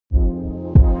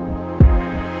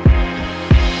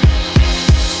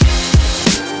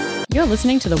You're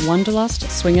listening to the Wanderlust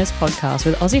Swingers podcast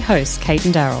with Aussie hosts Kate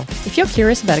and Daryl. If you're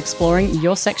curious about exploring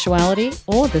your sexuality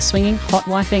or the swinging, hot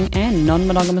wifing and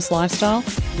non-monogamous lifestyle,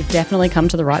 you've definitely come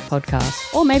to the right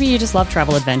podcast. Or maybe you just love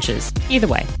travel adventures. Either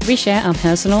way, we share our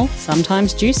personal,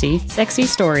 sometimes juicy, sexy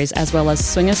stories as well as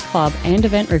swingers club and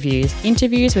event reviews,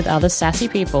 interviews with other sassy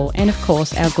people, and of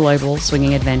course our global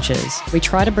swinging adventures. We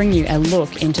try to bring you a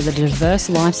look into the diverse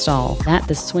lifestyle that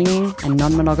the swinging and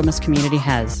non-monogamous community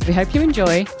has. We hope you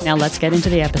enjoy. Now let's get into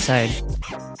the episode.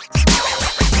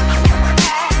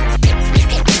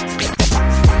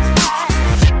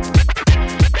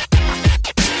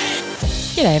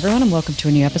 G'day everyone and welcome to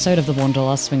a new episode of the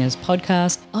Wanderlust Swingers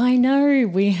podcast. I know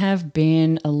we have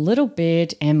been a little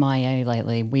bit MIA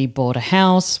lately. We bought a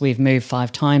house, we've moved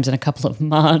 5 times in a couple of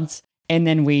months, and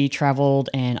then we traveled,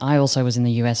 and I also was in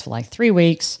the US for like 3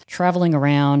 weeks, traveling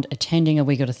around, attending a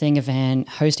We Got a Thing event,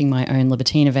 hosting my own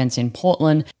Libertine events in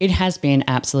Portland. It has been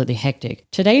absolutely hectic.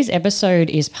 Today's episode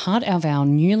is part of our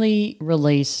newly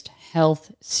released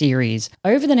health series.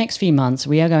 Over the next few months,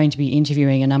 we are going to be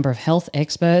interviewing a number of health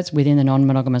experts within the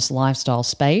non-monogamous lifestyle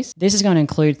space. This is going to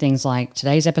include things like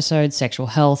today's episode, sexual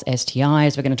health,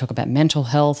 STIs. We're going to talk about mental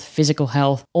health, physical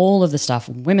health, all of the stuff,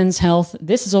 women's health.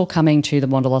 This is all coming to the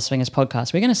Wanderlust Swingers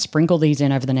podcast. We're going to sprinkle these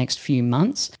in over the next few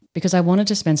months, because I wanted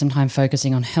to spend some time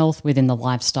focusing on health within the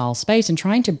lifestyle space and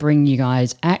trying to bring you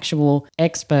guys actual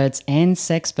experts and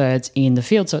sexperts in the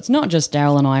field. So it's not just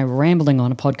Daryl and I rambling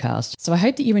on a podcast. So I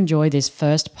hope that you enjoy this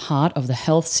first part of the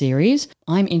health series.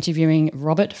 I'm interviewing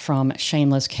Robert from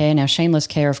Shameless Care. Now, Shameless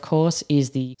Care, of course, is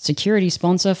the security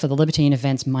sponsor for the Libertine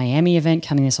Events Miami event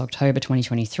coming this October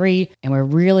 2023, and we're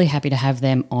really happy to have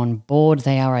them on board.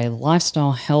 They are a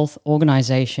lifestyle health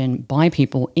organization by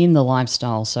people in the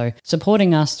lifestyle, so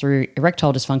supporting us through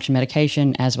erectile dysfunction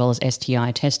medication as well as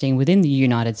STI testing within the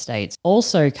United States.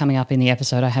 Also coming up in the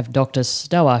episode, I have Dr.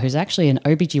 Stoa, who's actually an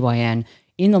OBGYN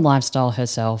in the lifestyle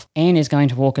herself and is going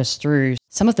to walk us through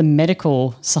some of the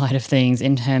medical side of things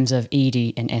in terms of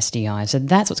ED and STI. So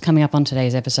that's what's coming up on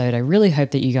today's episode. I really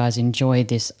hope that you guys enjoy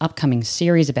this upcoming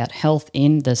series about health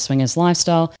in the swingers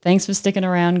lifestyle. Thanks for sticking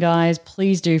around, guys.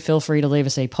 Please do feel free to leave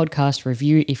us a podcast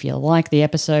review if you like the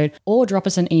episode, or drop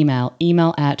us an email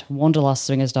at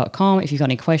wanderlustswingers.com if you've got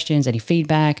any questions, any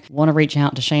feedback, want to reach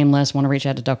out to Shameless, want to reach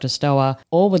out to Dr. Stoa,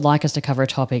 or would like us to cover a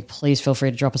topic, please feel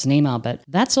free to drop us an email. But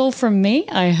that's all from me.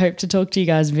 I hope to talk to you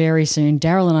guys very soon.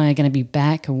 Daryl and I are going to be back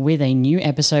with a new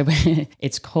episode.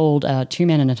 It's called 2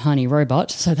 Men and a Tiny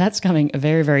Robot. So that's coming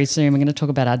very, very soon. We're going to talk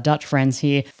about our Dutch friends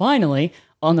here finally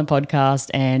on the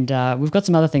podcast. And we've got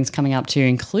some other things coming up too,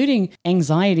 including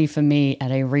anxiety for me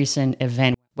at a recent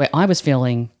event where I was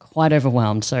feeling quite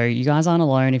overwhelmed. So you guys aren't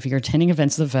alone. If you're attending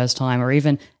events for the first time, or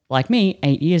even like me,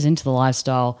 8 years into the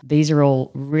lifestyle, these are all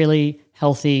really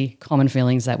healthy, common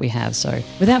feelings that we have. So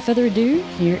without further ado,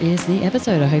 here is the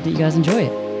episode. I hope that you guys enjoy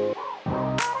it.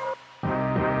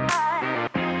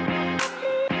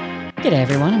 G'day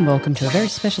everyone and welcome to a very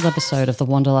special episode of the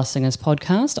Wanderlust Swingers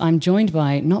podcast. I'm joined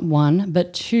by not one,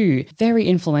 but 2 very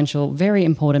influential, very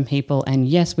important people. And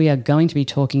yes, we are going to be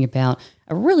talking about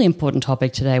a really important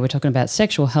topic today. We're talking about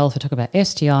sexual health, we're talking about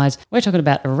STIs, we're talking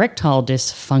about erectile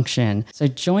dysfunction. So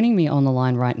joining me on the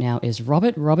line right now is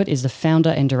Robert. Robert is the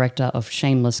founder and director of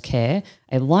Shameless Care,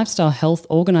 a lifestyle health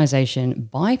organization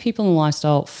by people in the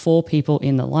lifestyle for people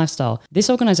in the lifestyle. This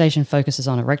organization focuses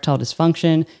on erectile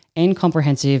dysfunction and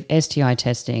comprehensive STI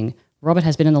testing. Robert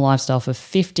has been in the lifestyle for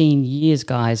 15 years,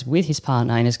 guys, with his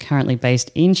partner, and is currently based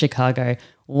in Chicago.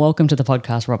 Welcome to the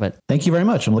podcast, Robert. Thank you very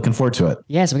much. I'm looking forward to it.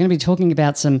 Yes, we're going to be talking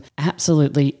about some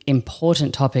absolutely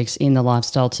important topics in the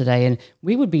lifestyle today, and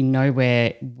we would be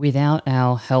nowhere without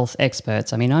our health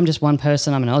experts. I mean, I'm just one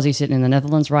person. I'm an Aussie sitting in the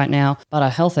Netherlands right now, but our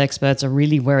health experts are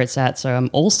really where it's at. So I'm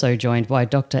also joined by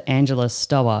Dr. Angela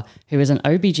Stoa, who is an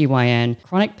OBGYN,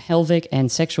 chronic pelvic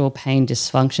and sexual pain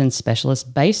dysfunction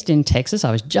specialist based in Texas.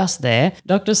 I was just there.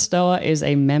 Dr. Stoa is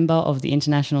a member of the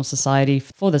International Society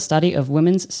for the Study of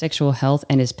Women's Sexual Health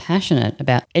and is passionate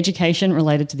about education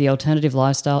related to the alternative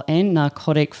lifestyle and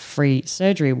narcotic-free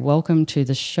surgery. Welcome to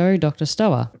the show, Dr.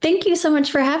 Stoa. Thank you so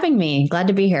much for having me. Glad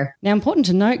to be here. Now, important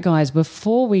to note, guys,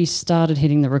 before we started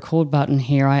hitting the record button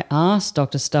here, I asked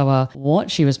Dr. Stoa what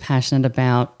she was passionate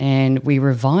about, and we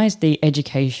revised the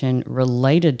education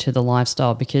related to the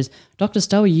lifestyle because Dr.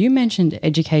 Stoa, you mentioned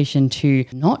education to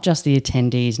not just the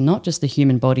attendees, not just the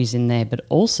human bodies in there, but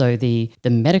also the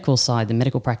medical side, the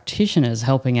medical practitioners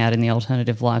helping out in the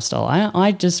alternative lifestyle.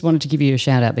 I just wanted to give you a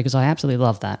shout out because I absolutely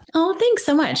love that. Oh, thanks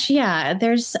so much. Yeah,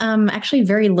 there's actually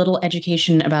very little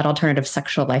education about alternative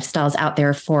sexual lifestyles out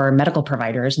there for medical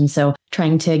providers. And so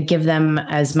trying to give them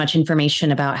as much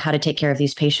information about how to take care of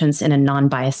these patients in a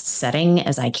non-biased setting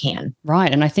as I can.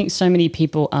 Right. And I think so many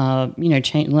people are,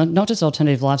 not just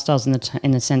alternative lifestyles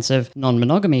in the sense of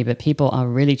non-monogamy, but people are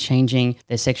really changing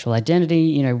their sexual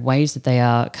identity, ways that they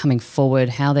are coming forward,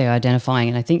 how they're identifying.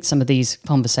 And I think some of these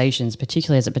conversations,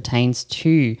 particularly as it pertains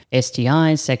to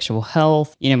STIs, sexual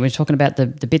health, we're talking about the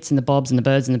bits and the bobs and the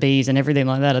birds and the bees and everything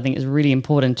like that. I think it's really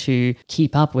important to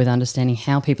keep up with understanding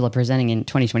how people are presenting in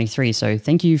 2023. So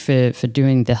thank you for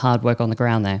doing the hard work on the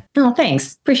ground there. Oh,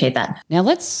 thanks. Appreciate that. Now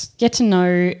let's get to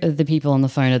know the people on the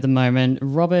phone at the moment.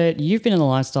 Robert, you've been in the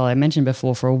lifestyle, I mentioned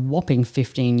before, for a whopping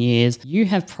 15 years. You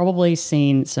have probably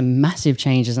seen some massive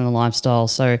changes in the lifestyle.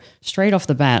 So straight off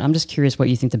the bat, I'm just curious what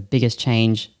you think the biggest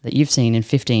change that you've seen in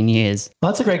 15 years.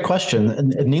 Well, that's a great question.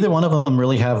 And neither one of them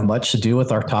really have much to do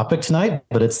with our topic tonight,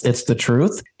 but it's the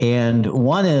truth. And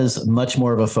one is much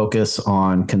more of a focus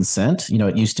on consent.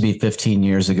 It used to be 15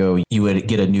 years ago, you would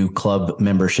get a new club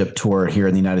membership tour here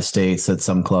in the United States at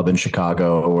some club in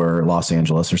Chicago or Los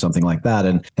Angeles or something like that.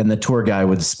 And the tour guy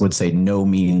would say no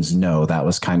means no. That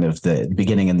was kind of the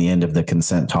beginning and the end of the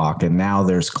consent talk. And now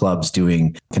there's clubs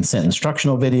doing consent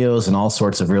instructional videos and all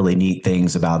sorts of really neat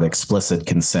things about explicit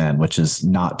consent, which is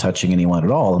not touching anyone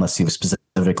at all unless you've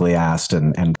specifically asked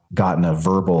and gotten a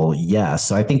verbal yes.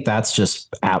 So I think that's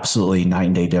just absolutely night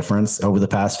and day difference over the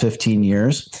past 15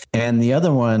 years. And the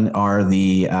other one are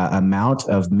the amount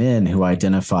of men who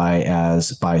identify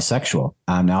as bisexual.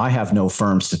 Now, I have no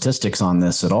firm statistics on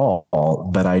this at all,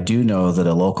 but I do know that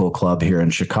a local club here in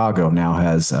Chicago now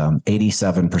has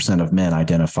 87% of men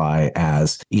identify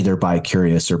as either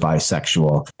bi-curious or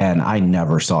bisexual. And I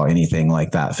never saw anything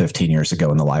like that 15 years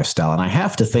ago in the lifestyle. And I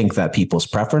have to think that people's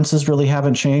preferences really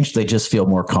haven't changed. They just feel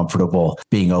more comfortable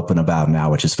being open about it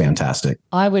now, which is fantastic.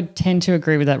 I would tend to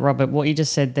agree with that, Robert. What you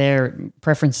just said there,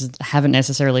 preferences haven't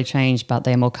necessarily changed, but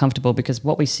they're more comfortable, because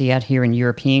what we see out here in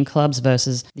European clubs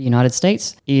versus the United States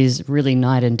is really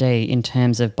night and day in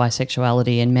terms of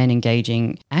bisexuality and men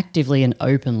engaging actively and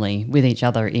openly with each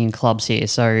other in clubs here.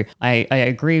 So I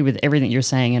agree with everything you're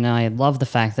saying, and I love the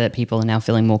fact that people are now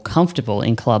feeling more comfortable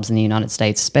in clubs in the United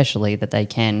States, especially that they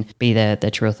can be their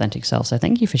true authentic self. So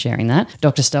thank you for sharing that.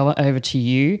 Dr. Stower, over to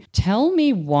you. Tell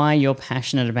me why you're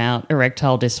passionate about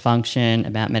erectile dysfunction,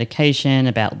 about medication,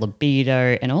 about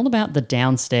libido, and all about the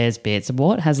downstairs bits.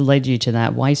 What has led you to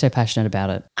that? Why are you so passionate about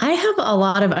it? I have a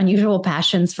lot of unusual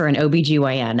passions for an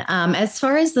OBGYN. As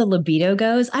far as the libido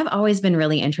goes, I've always been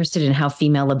really interested in how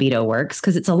female libido works,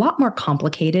 because it's a lot more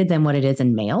complicated than what it is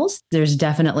in males. There's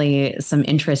definitely some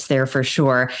interest there for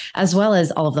sure, as well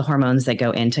as all of the hormones that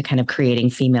go into kind of creating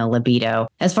female libido.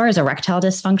 As far as erectile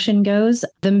dysfunction goes,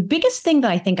 the biggest thing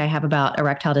that I think I have about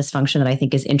erectile dysfunction that I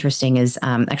think is interesting is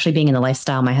actually being in the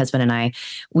lifestyle. My husband and I,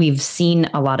 we've seen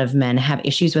a lot of men have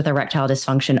issues with erectile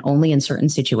dysfunction only in certain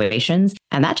situations.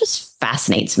 And that just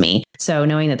fascinates me. So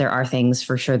knowing that there are things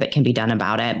for sure that can be done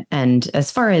about it. And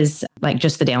as far as like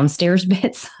just the downstairs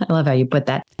bits, I love how you put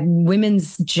that,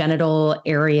 women's genital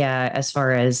area, as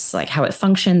far as like how it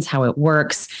functions, how it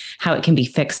works, how it can be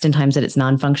fixed in times that it's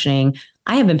non-functioning.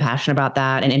 I have been passionate about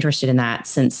that and interested in that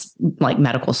since like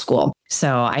medical school.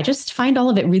 So I just find all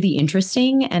of it really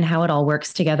interesting, and how it all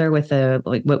works together with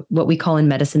what we call in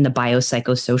medicine, the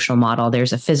biopsychosocial model.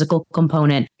 There's a physical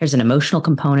component, there's an emotional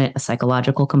component, a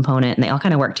psychological component, and they all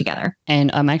kind of work together. And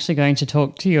I'm actually going to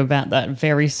talk to you about that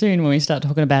very soon when we start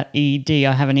talking about ED.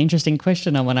 I have an interesting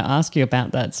question I want to ask you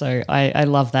about that. So I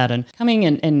love that. And coming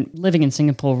and living in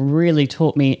Singapore really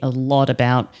taught me a lot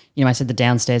about, I said the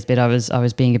downstairs bit, I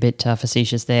was being a bit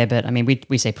facetious there, but I mean,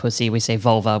 we say pussy, we say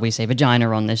vulva, we say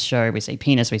vagina on this show, we say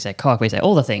penis, we say cock, we say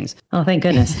all the things. Oh, thank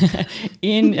goodness.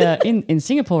 In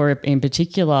Singapore in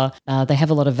particular, they have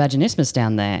a lot of vaginismus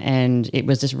down there, and it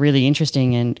was just really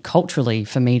interesting and culturally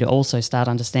for me to also start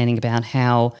understanding about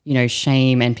how,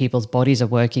 shame and people's bodies are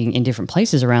working in different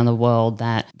places around the world,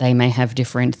 that they may have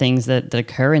different things that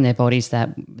occur in their bodies,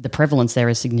 that the prevalence there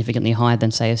is significantly higher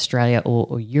than, say, Australia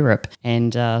or Europe.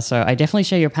 And so I definitely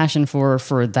share your passion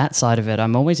for that side of it.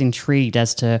 I'm always intrigued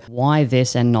as to why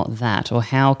this and not that, or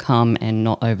how come and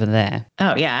not over there.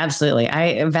 Oh, yeah, absolutely.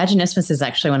 Vaginismus is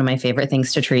actually one of my favorite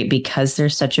things to treat, because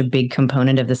there's such a big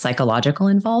component of the psychological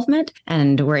involvement,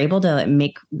 and we're able to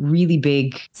make really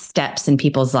big steps in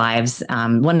people's lives.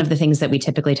 One of the things that we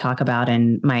typically talk about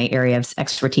in my area of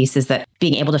expertise is that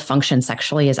being able to function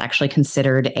sexually is actually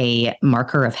considered a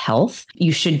marker of health.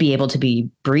 You should be able to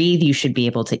breathe, you should be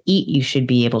able to eat, you should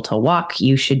be able to walk,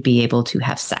 you should be able to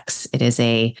have sex. It is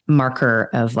a marker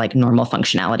of like normal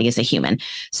functionality as a human.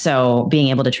 So So being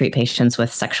able to treat patients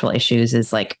with sexual issues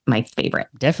is like my favorite.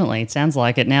 Definitely. It sounds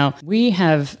like it. Now, we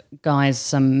have, guys,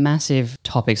 some massive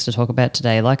topics to talk about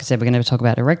today. Like I said, we're going to talk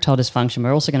about erectile dysfunction.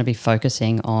 We're also going to be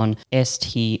focusing on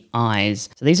STIs.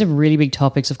 So these are really big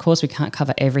topics. Of course, we can't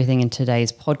cover everything in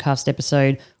today's podcast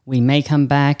episode. We may come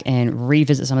back and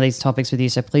revisit some of these topics with you,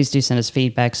 so please do send us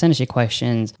feedback, send us your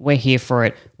questions. We're here for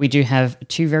it. We do have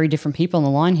two very different people on the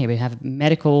line here. We have a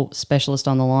medical specialist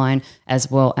on the line,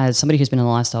 as well as somebody who's been in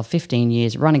the lifestyle 15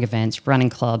 years, running events, running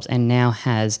clubs, and now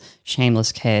has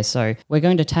shameless care. So we're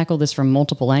going to tackle this from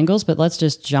multiple angles, but let's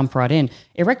just jump right in.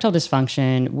 Erectile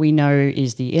dysfunction, we know,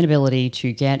 is the inability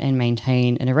to get and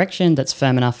maintain an erection that's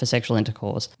firm enough for sexual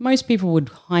intercourse. Most people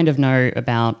would kind of know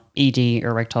about ED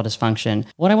or erectile dysfunction.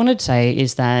 What I wanted to say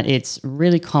is that it's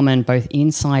really common both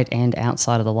inside and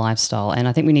outside of the lifestyle. And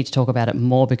I think we need to talk about it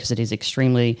more because it is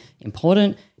extremely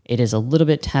important. It is a little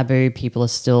bit taboo. People are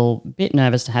still a bit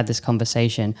nervous to have this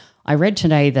conversation. I read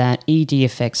today that ED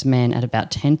affects men at about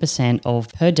 10% of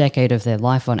per decade of their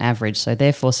life on average. So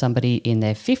therefore, somebody in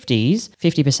their 50s,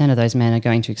 50% of those men are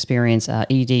going to experience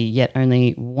ED, yet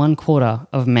only 1/4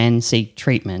 of men seek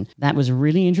treatment. That was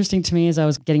really interesting to me as I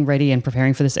was getting ready and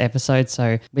preparing for this episode.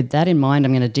 So with that in mind,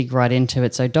 I'm going to dig right into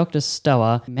it. So Dr.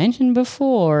 Stower mentioned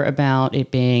before about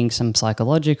it being some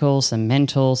psychological, some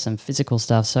mental, some physical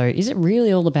stuff. So is it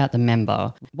really all about the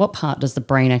member? What part does the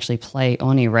brain actually play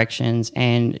on erections,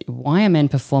 and why are men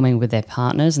performing with their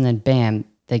partners and then bam,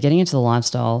 they're getting into the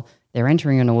lifestyle, they're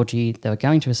entering an orgy, they're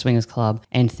going to a swingers club,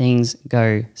 and things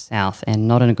go south, and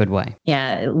not in a good way?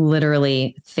 Yeah,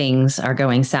 literally things are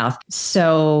going south.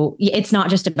 So it's not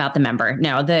just about the member.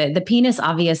 No, the penis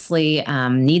obviously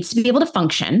needs to be able to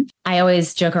function. I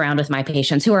always joke around with my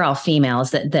patients who are all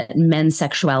females that men's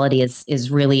sexuality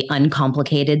is really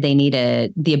uncomplicated. They need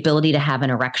the ability to have an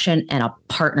erection and a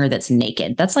partner that's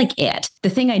naked. That's like it. The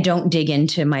thing I don't dig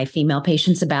into my female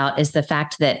patients about is the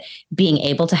fact that being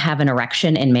able to have an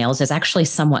erection in males is actually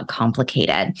somewhat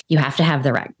complicated. You have to have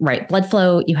the right blood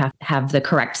flow. You have to have the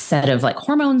correct set of like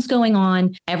hormones going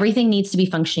on. Everything needs to be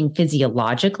functioning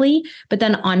physiologically. But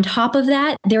then on top of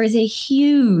that, there is a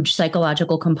huge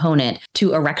psychological component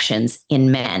to erections in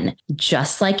men,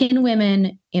 just like in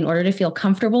women. In order to feel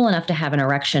comfortable enough to have an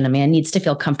erection, a man needs to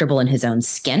feel comfortable in his own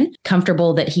skin,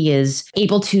 comfortable that he is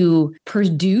able to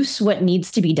produce what needs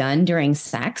to be done during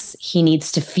sex. He needs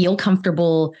to feel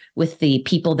comfortable with the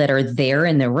people that are there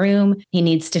in the room. He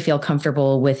needs to feel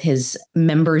comfortable with his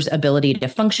member's ability to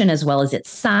function as well as its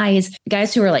size.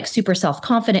 Guys who are like super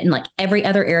self-confident in like every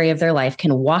other area of their life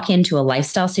can walk into a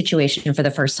lifestyle situation for the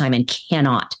first time and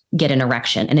cannot get an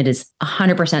erection. And it is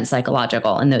 100%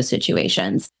 psychological in those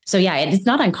situations. So yeah, it's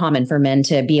not uncommon for men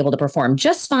to be able to perform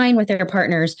just fine with their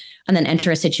partners and then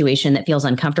enter a situation that feels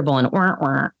uncomfortable and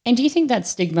And do you think that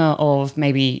stigma of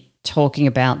maybe talking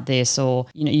about this, or,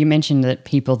 you mentioned that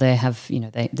people there have,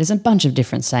 there's a bunch of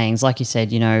different sayings, like you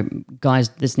said, guys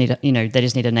just need they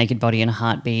just need a naked body and a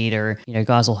heartbeat, or,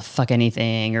 guys will fuck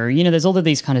anything, or, there's all of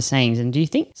these kind of sayings. And do you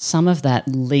think some of that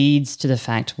leads to the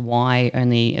fact why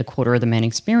only 1/4 of the men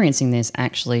experiencing this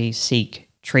actually seek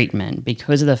treatment,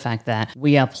 because of the fact that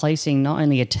we are placing not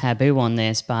only a taboo on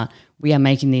this, but we are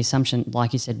making the assumption,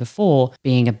 like you said before,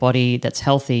 being a body that's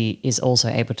healthy is also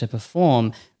able to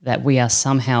perform, that we are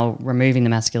somehow removing the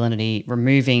masculinity,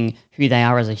 removing who they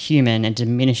are as a human, and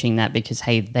diminishing that because,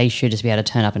 hey, they should just be able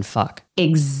to turn up and fuck.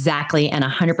 Exactly. And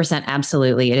 100%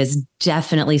 absolutely. It is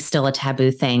definitely still a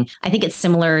taboo thing. I think it's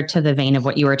similar to the vein of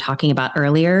what you were talking about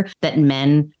earlier, that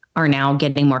men are now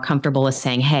getting more comfortable with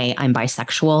saying, hey, I'm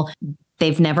bisexual.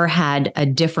 They've never had a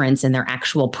difference in their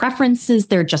actual preferences.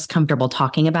 They're just comfortable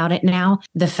talking about it now.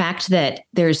 The fact that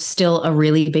there's still a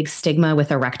really big stigma with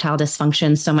erectile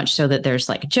dysfunction, so much so that there's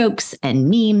like jokes and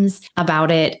memes about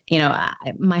it.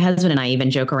 My husband and I even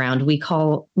joke around. We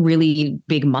call really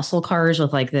big muscle cars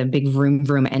with like the big vroom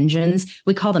vroom engines,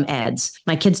 we call them EDs.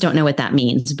 My kids don't know what that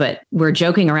means, but we're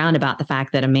joking around about the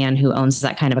fact that a man who owns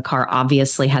that kind of a car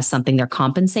obviously has something they're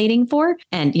compensating for.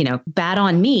 And, bad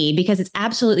on me, because it's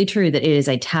absolutely true that it is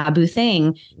a taboo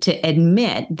thing to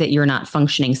admit that you're not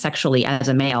functioning sexually as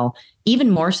a male,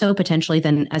 even more so potentially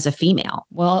than as a female.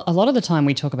 Well, a lot of the time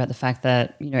we talk about the fact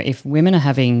that, if women are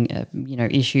having,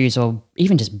 issues or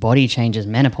even just body changes,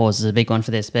 menopause is a big one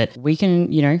for this, but we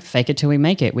can, fake it till we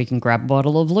make it. We can grab a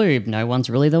bottle of lube. No one's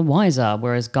really the wiser.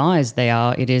 Whereas guys,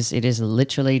 it is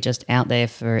literally just out there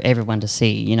for everyone to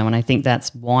see, and I think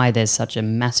that's why there's such a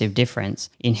massive difference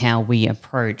in how we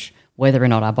approach whether or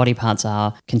not our body parts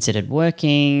are considered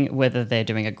working, whether they're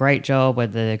doing a great job,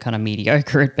 whether they're kind of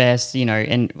mediocre at best,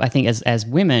 and I think as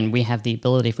women, we have the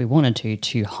ability, if we wanted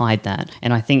to hide that.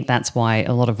 And I think that's why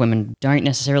a lot of women don't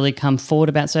necessarily come forward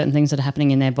about certain things that are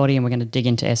happening in their body, and we're going to dig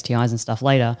into STIs and stuff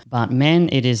later. But men,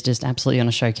 it is just absolutely on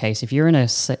a showcase. If you're in a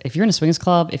swingers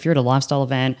club, if you're at a lifestyle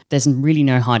event, there's really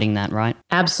no hiding that, right?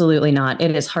 Absolutely not.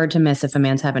 It is hard to miss if a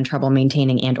man's having trouble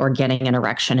maintaining and or getting an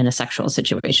erection in a sexual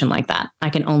situation like that. I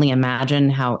can only imagine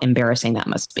how embarrassing that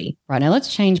must be. Right, now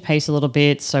let's change pace a little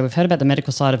bit. So we've heard about the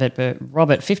medical side of it, but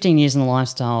Robert, 15 years in the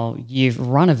lifestyle, you've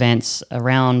run events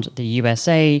around the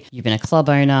USA, you've been a club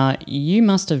owner, you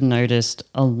must have noticed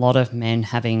a lot of men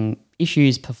having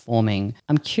issues performing.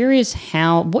 I'm curious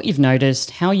what you've noticed,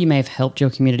 how you may have helped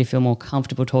your community feel more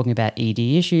comfortable talking about ED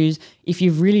issues. If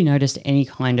you've really noticed any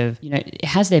kind of,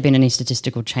 has there been any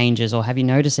statistical changes, or have you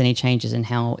noticed any changes in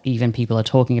how even people are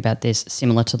talking about this,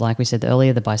 similar to, like we said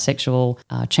earlier, the bisexual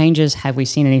changes? Have we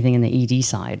seen anything in the ED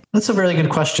side? That's a very good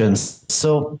question.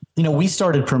 So, we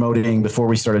started promoting, before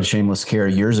we started Shameless Care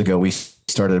years ago, we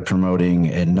started promoting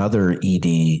another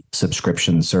ED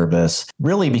subscription service,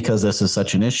 really because this is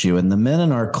such an issue. And the men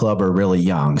in our club are really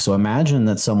young. So imagine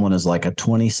that someone is like a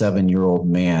 27-year-old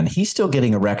man. He's still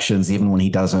getting erections even when he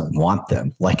doesn't want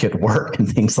them, like at work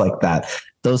and things like that.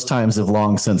 Those times have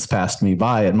long since passed me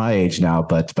by at my age now,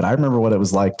 but I remember what it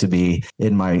was like to be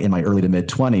in my early to mid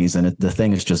 20s, and the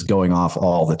thing is just going off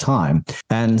all the time.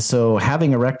 And so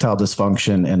having erectile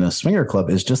dysfunction in a swinger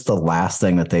club is just the last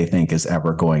thing that they think is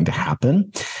ever going to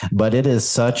happen. But it is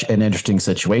such an interesting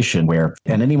situation where,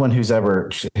 and anyone who's ever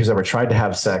tried to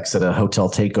have sex at a hotel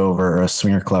takeover or a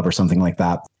swinger club or something like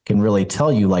that can really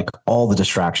tell you like all the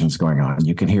distractions going on.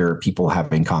 You can hear people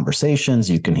having conversations.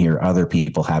 You can hear other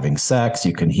people having sex.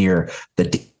 You can hear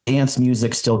the dance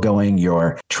music still going.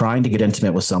 You're trying to get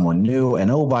intimate with someone new. And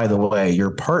oh, by the way,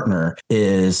 your partner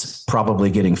is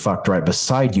probably getting fucked right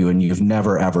beside you, and you've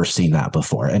never, ever seen that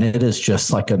before. And it is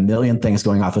just like a million things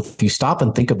going off. If you stop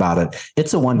and think about it,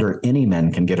 it's a wonder any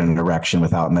men can get an erection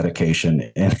without medication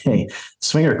in a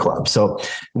swinger club. So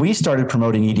we started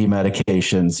promoting ED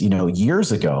medications,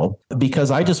 years ago,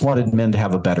 because I just wanted men to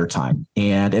have a better time.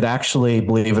 And it actually,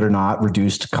 believe it or not,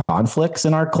 reduced conflicts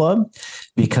in our club,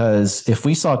 because if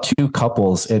we saw two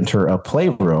couples enter a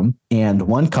playroom and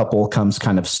one couple comes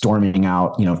kind of storming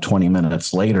out, 20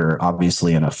 minutes later,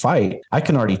 obviously in a fight, I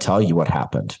can already tell you what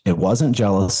happened. It wasn't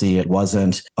jealousy. It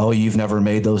wasn't, oh, you've never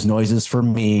made those noises for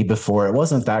me before. It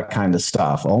wasn't that kind of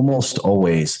stuff. Almost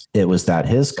always it was that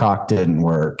his cock didn't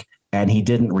work and he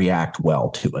didn't react well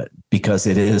to it, because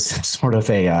it is sort of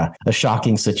a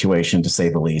shocking situation, to say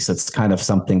the least. It's kind of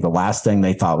something, the last thing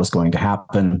they thought was going to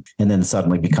happen, and then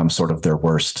suddenly becomes sort of their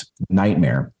worst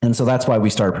nightmare. And so that's why we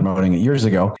started promoting it years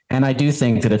ago. And I do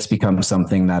think that it's become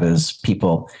something that is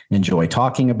people enjoy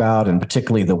talking about, and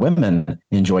particularly the women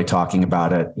enjoy talking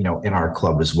about it, in our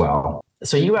club as well.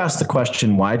 So you asked the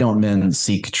question, why don't men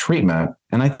seek treatment?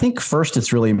 And I think first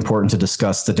it's really important to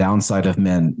discuss the downside of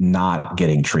men not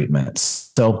getting treatment.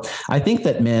 So I think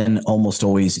that men almost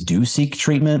always do seek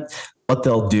treatment. What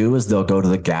they'll do is they'll go to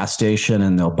the gas station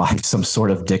and they'll buy some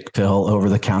sort of dick pill,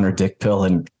 over-the-counter dick pill.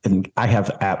 And I have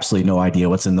absolutely no idea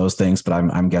what's in those things, but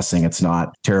I'm guessing it's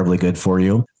not terribly good for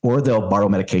you. Or they'll borrow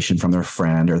medication from their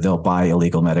friend, or they'll buy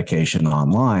illegal medication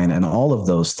online. And all of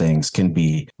those things can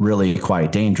be really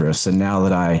quite dangerous. And now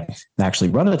that I actually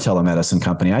run a telemedicine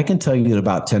company, I can tell you that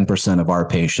about 10% of our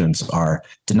patients are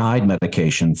denied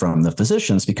medication from the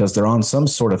physicians because they're on some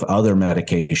sort of other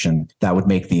medication that would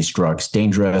make these drugs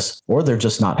dangerous, or they're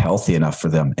just not healthy enough for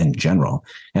them in general.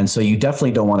 And so you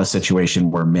definitely don't want a situation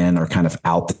where men are kind of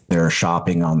out there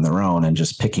shopping on their own and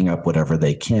just picking up whatever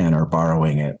they can or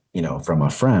borrowing it, from a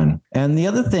friend. And the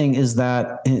other thing is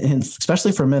that,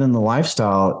 especially for men in the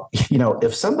lifestyle,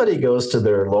 if somebody goes to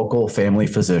their local family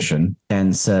physician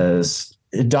and says,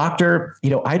 doctor,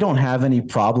 I don't have any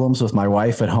problems with my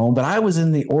wife at home, but I was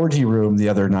in the orgy room the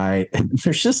other night.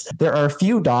 There are a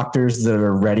few doctors that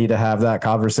are ready to have that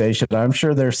conversation. I'm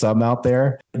sure there's some out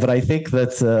there, but I think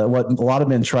that what a lot of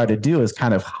men try to do is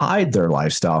kind of hide their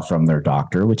lifestyle from their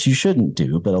doctor, which you shouldn't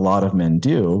do, but a lot of men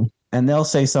do. And they'll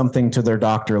say something to their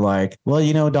doctor like,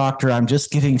 well, doctor, I'm just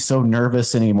getting so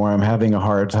nervous anymore. I'm having a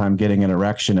hard time getting an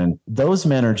erection. And those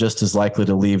men are just as likely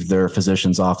to leave their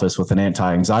physician's office with an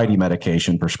anti-anxiety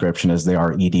medication prescription as they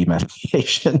are ED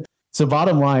medication. So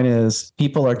bottom line is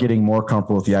people are getting more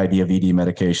comfortable with the idea of ED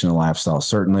medication and lifestyle.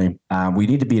 Certainly, we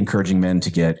need to be encouraging men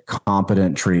to get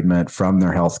competent treatment from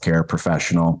their healthcare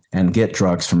professional and get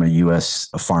drugs from a U.S.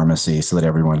 pharmacy so that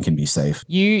everyone can be safe.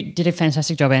 You did a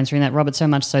fantastic job answering that, Robert, so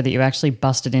much so that you actually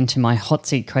busted into my hot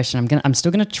seat question. I'm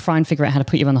still going to try and figure out how to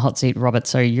put you on the hot seat, Robert,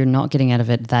 so you're not getting out of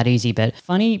it that easy. But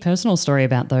funny personal story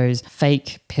about those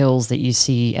fake pills that you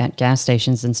see at gas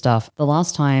stations and stuff. The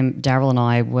last time Daryl and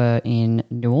I were in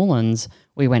New Orleans,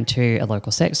 we went to a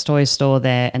local sex toy store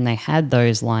there and they had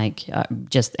those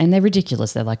and they're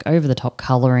ridiculous. They're like over the top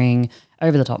coloring,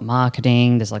 over the top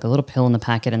marketing. There's like a little pill in the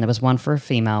packet and there was one for a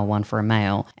female, one for a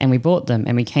male. And we bought them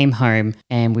and we came home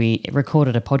and we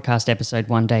recorded a podcast episode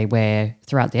one day where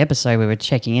throughout the episode we were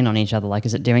checking in on each other. Like,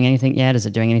 is it doing anything yet? Is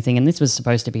it doing anything? And this was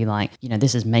supposed to be like,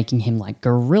 this is making him like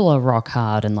gorilla rock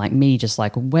hard and like me just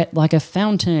like wet like a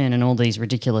fountain and all these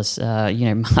ridiculous,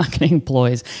 marketing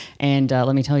ploys. And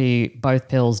let me tell you, both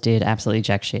pills did absolutely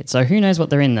jack shit. So who knows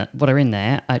what are in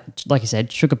there? Like you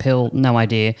said, sugar pill, no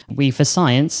idea. We, for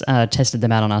science, tested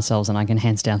them out on ourselves, and I can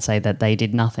hands down say that they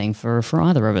did nothing for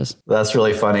either of us. That's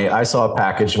really funny. I saw a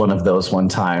package, one of those one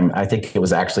time. I think it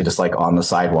was actually just like on the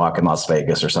sidewalk in Las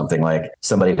Vegas or something. Like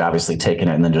somebody had obviously taken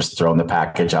it and then just thrown the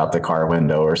package out the car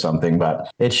window or something. But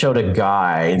it showed a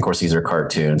guy, and of course these are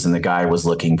cartoons, and the guy was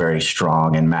looking very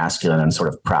strong and masculine and sort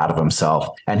of proud of himself.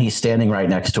 And he's standing right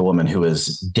next to a woman who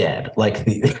is dead. Like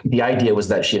the idea was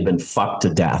that she had been fucked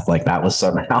to death. Like that was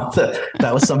somehow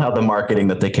the marketing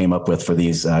that they came up with for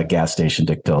these gas station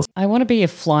dick pills. I want to be a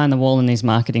fly on the wall in these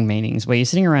marketing meetings where you're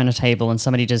sitting around a table and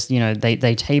somebody just,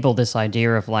 they table this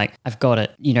idea of like, I've got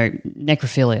it,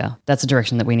 necrophilia. That's the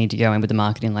direction that we need to go in with the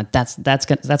marketing. Like that's what's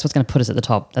going to put us at the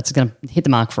top. That's going to hit the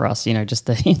mark for us, just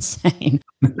the insane.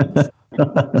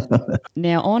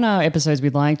 Now, on our episodes,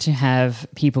 we'd like to have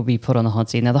people be put on the hot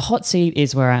seat. Now, the hot seat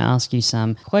is where I ask you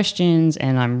some questions,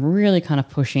 and I'm really kind of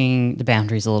pushing the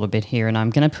boundaries a little bit here, and I'm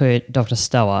going to put Dr.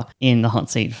 Stower in the hot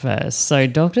seat first. So,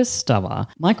 Dr. Stower,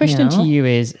 my question to you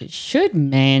is, should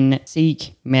men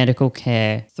seek medical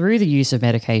care through the use of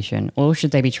medication, or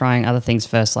should they be trying other things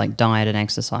first, like diet and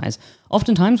exercise?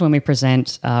 Oftentimes when we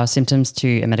present symptoms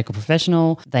to a medical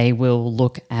professional, they will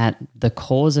look at the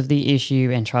cause of the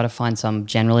issue and try to find some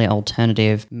generally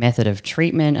alternative method of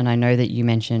treatment. And I know that you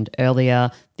mentioned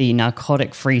earlier the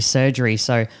narcotic-free surgery.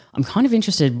 So I'm kind of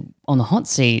interested on the hot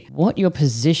seat what your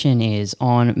position is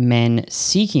on men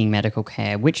seeking medical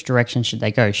care. Which direction should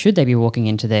they go? Should they be walking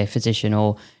into their physician,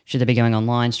 or should they be going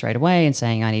online straight away and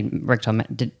saying, I need erectile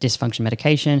dysfunction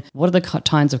medication? What are the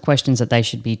kinds of questions that they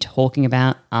should be talking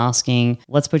about, asking?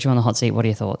 Let's put you on the hot seat. What are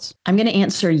your thoughts? I'm going to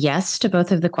answer yes to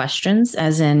both of the questions,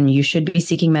 as in you should be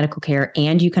seeking medical care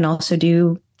and you can also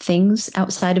do things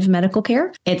outside of medical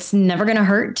care. It's never going to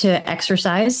hurt to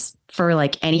exercise for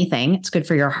like anything. It's good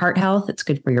for your heart health. It's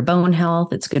good for your bone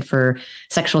health. It's good for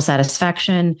sexual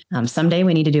satisfaction. Someday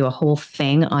we need to do a whole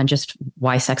thing on just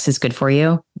why sex is good for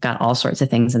you. Got all sorts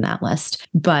of things in that list.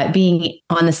 But being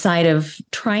on the side of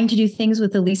trying to do things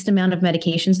with the least amount of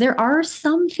medications, there are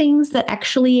some things that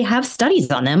actually have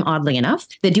studies on them, oddly enough,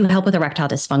 that do help with erectile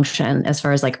dysfunction as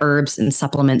far as like herbs and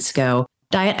supplements go.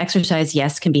 Diet, exercise,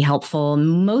 yes, can be helpful,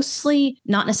 mostly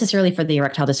not necessarily for the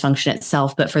erectile dysfunction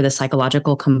itself, but for the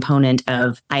psychological component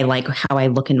of I like how I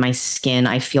look in my skin.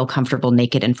 I feel comfortable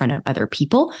naked in front of other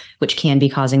people, which can be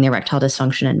causing the erectile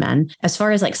dysfunction in men. As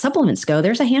far as like supplements go,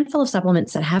 there's a handful of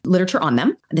supplements that have literature on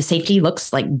them. The safety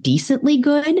looks like decently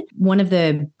good. One of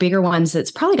the bigger ones that's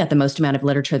probably got the most amount of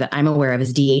literature that I'm aware of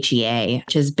is DHEA,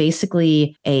 which is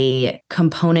basically a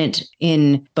component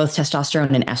in both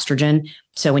testosterone and estrogen.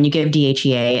 So when you give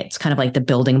DHEA, it's kind of like the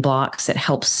building blocks. It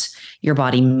helps your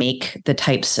body make the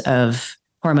types of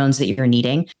hormones that you're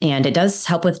needing. And it does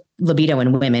help with libido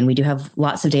in women. We do have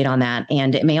lots of data on that.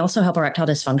 And it may also help erectile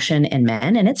dysfunction in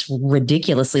men. And it's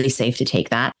ridiculously safe to take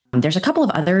that. There's a couple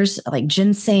of others like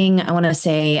ginseng, I want to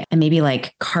say, and maybe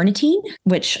like carnitine,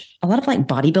 which a lot of like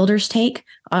bodybuilders take,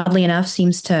 oddly enough,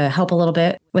 seems to help a little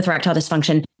bit with erectile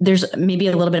dysfunction. There's maybe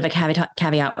a little bit of a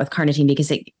caveat with carnitine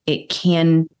because it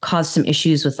can cause some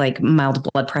issues with like mild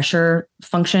blood pressure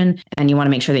function. And you want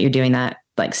to make sure that you're doing that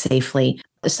like safely.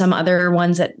 Some other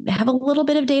ones that have a little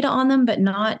bit of data on them, but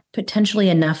not potentially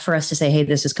enough for us to say, hey,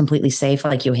 this is completely safe,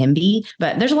 like Yohimbe.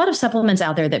 But there's a lot of supplements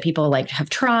out there that people like have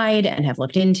tried and have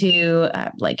looked into,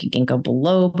 like ginkgo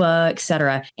biloba, et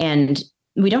cetera. And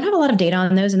we don't have a lot of data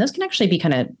on those, and those can actually be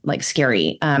kind of like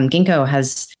scary. Ginkgo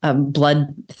has a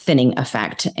blood thinning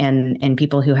effect, and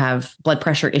people who have blood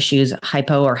pressure issues,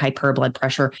 hypo or hyper blood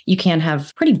pressure, you can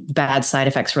have pretty bad side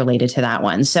effects related to that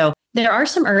one. So There are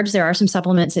some herbs, there are some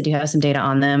supplements that do have some data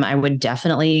on them. I would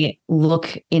definitely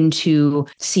look into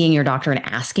seeing your doctor and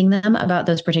asking them about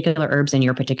those particular herbs in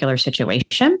your particular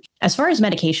situation. As far as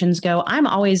medications go, I'm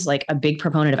always like a big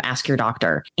proponent of ask your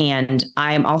doctor. And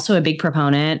I'm also a big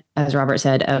proponent, as Robert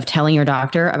said, of telling your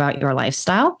doctor about your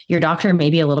lifestyle. Your doctor may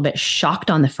be a little bit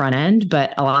shocked on the front end,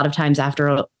 but a lot of times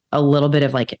after a little bit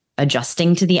of like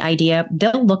adjusting to the idea,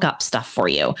 they'll look up stuff for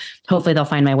you. Hopefully they'll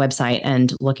find my website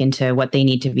and look into what they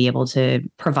need to be able to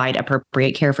provide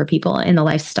appropriate care for people in the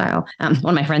lifestyle. One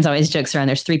of my friends always jokes around,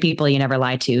 there's three people you never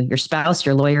lie to: your spouse,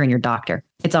 your lawyer, and your doctor.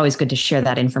 It's always good to share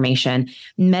that information.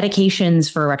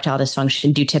 Medications for erectile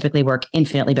dysfunction do typically work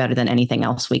infinitely better than anything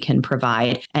else we can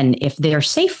provide. And if they're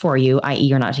safe for you, i.e.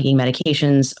 you're not taking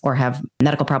medications or have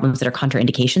medical problems that are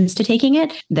contraindications to taking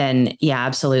it, then yeah,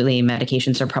 absolutely.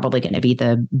 Medications are probably going to be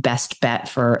the best bet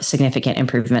for significant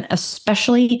improvement,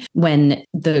 especially when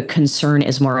the concern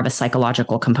is more of a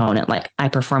psychological component. Like, I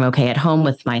perform okay at home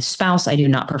with my spouse, I do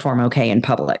not perform okay in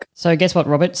public. So guess what,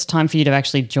 Robert? It's time for you to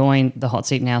actually join the hot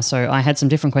seat now. So I had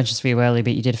some different questions for you earlier,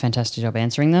 but you did a fantastic job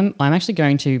answering them. I'm actually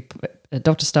going to,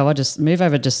 Dr. Stower, just move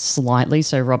over just slightly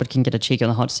so Robert can get a cheek on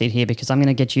the hot seat here, because I'm going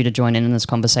to get you to join in this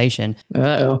conversation.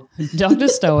 Uh-oh. Dr.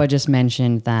 Stower just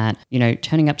mentioned that,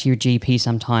 turning up to your GP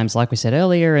sometimes, like we said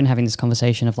earlier, and having this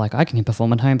conversation of like, I can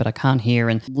perform at home, but I can't here,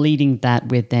 and leading that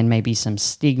with then maybe some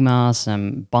stigma,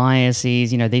 some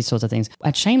biases, these sorts of things.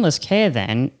 At Shameless Care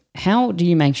then, how do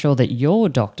you make sure that your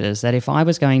doctors, that if I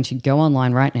was going to go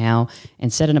online right now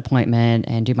and set an appointment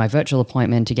and do my virtual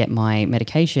appointment to get my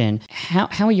medication, how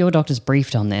are your doctors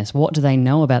briefed on this? What do they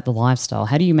know about the lifestyle?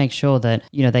 How do you make sure that,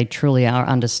 they truly are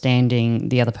understanding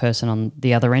the other person on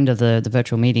the other end of the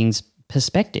virtual meetings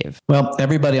perspective? Well,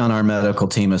 everybody on our medical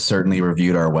team has certainly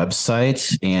reviewed our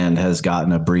website and has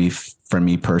gotten a brief from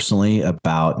me personally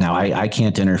about, now I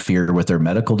can't interfere with their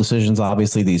medical decisions.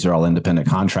 Obviously, these are all independent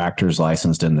contractors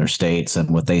licensed in their states, and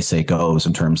what they say goes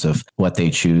in terms of what they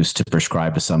choose to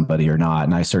prescribe to somebody or not.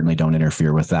 And I certainly don't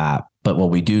interfere with that. But what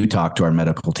we do talk to our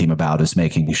medical team about is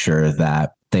making sure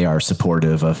that they are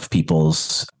supportive of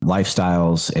people's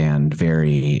lifestyles and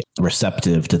very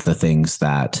receptive to the things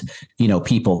that,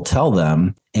 people tell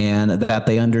them, and that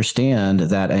they understand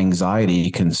that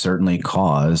anxiety can certainly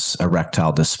cause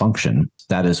erectile dysfunction.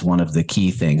 That is one of the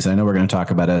key things. I know we're going to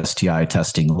talk about STI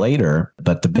testing later,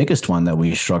 but the biggest one that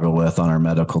we struggle with on our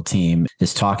medical team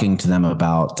is talking to them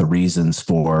about the reasons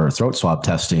for throat swab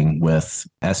testing with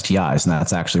STIs. And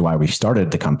that's actually why we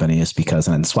started the company, is because,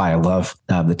 and that's why I love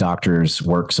the doctors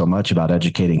work so much about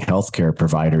educating healthcare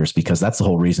providers, because that's the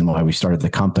whole reason why we started the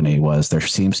company. Was there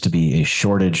seems to be a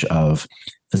shortage of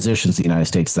physicians in the United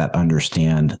States that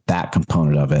understand that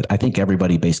component of it. I think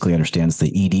everybody basically understands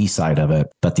the ED side of it,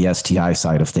 but the STI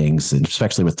side of things, and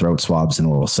especially with throat swabs and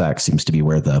oral sex, seems to be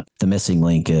where the missing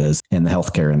link is in the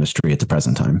healthcare industry at the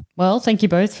present time. Well, thank you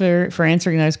both for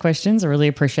answering those questions. I really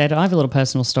appreciate it. I have a little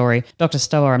personal story. Dr.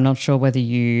 Stower, I'm not sure whether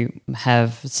you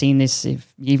have seen this,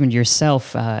 if even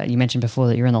yourself. You mentioned before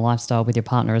that you're in the lifestyle with your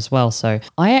partner as well. So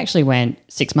I actually went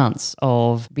 6 months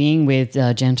of being with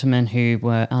gentlemen who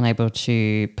were unable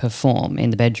to perform in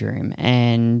the bedroom.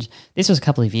 And this was a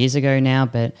couple of years ago now,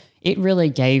 but it really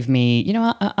gave me,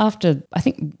 after, I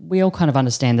think we all kind of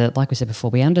understand that, like we said before,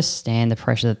 we understand the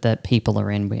pressure that people are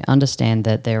in. We understand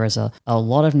that there is a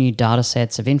lot of new data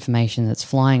sets of information that's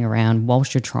flying around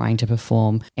whilst you're trying to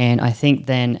perform. And I think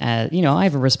then, I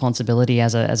have a responsibility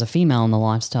as a female in the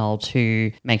lifestyle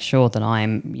to make sure that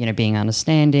I'm, being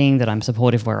understanding, that I'm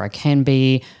supportive where I can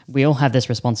be. We all have this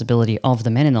responsibility of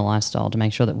the men in the lifestyle to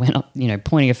make sure that we're not,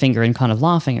 pointing a finger and kind of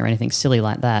laughing or anything silly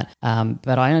like that.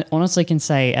 But I honestly can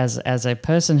say, as a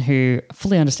person who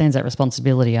fully understands that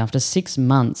responsibility, after 6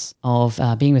 months of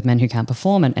being with men who can't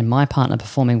perform and my partner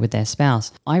performing with their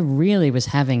spouse, I really was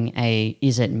having a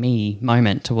 "is it me"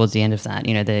 moment towards the end of that.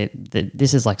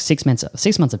 This is like 6 months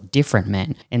of different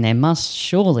men, and there must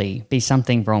surely be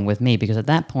something wrong with me, because at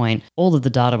that point, all of the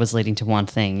data was leading to one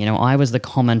thing. I was the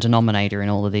common denominator in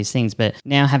all of these things. But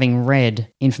now, having read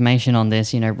information on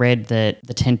this, read that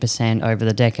the 10% over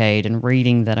the decade, and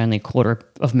reading that only a quarter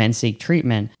of men seek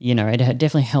treatment, it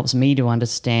definitely helps me to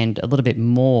understand a little bit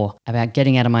more about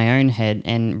getting out of my own head,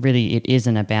 and really it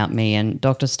isn't about me. And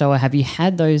Dr. Stower, have you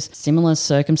had those similar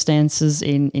circumstances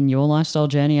in your lifestyle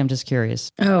journey? I'm just curious.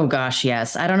 Oh gosh,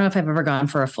 yes. I don't know if I've ever gone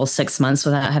for a full 6 months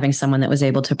without having someone that was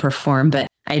able to perform, but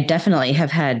I definitely have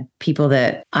had people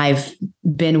that I've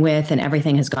been with and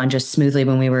everything has gone just smoothly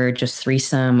when we were just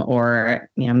threesome, or,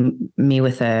 me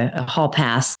with a hall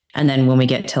pass. And then when we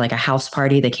get to like a house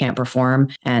party, they can't perform.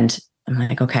 And I'm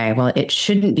like, okay, well, it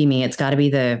shouldn't be me. It's got to be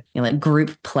the like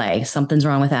group play. Something's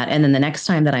wrong with that. And then the next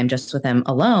time that I'm just with them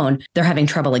alone, they're having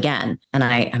trouble again. And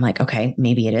I'm like, okay,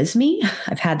 maybe it is me.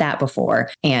 I've had that before.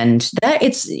 And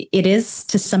it is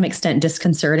to some extent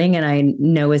disconcerting. And I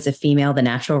know as a female, the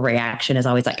natural reaction is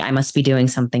always like, I must be doing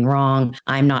something wrong.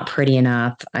 I'm not pretty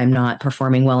enough. I'm not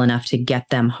performing well enough to get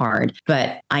them hard.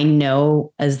 But I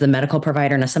know as the medical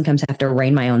provider, and I sometimes have to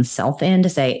rein my own self in to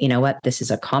say, you know what, this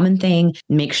is a common thing.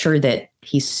 Make sure that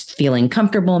he's feeling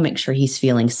comfortable, make sure he's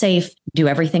feeling safe, do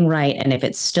everything right. And if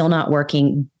it's still not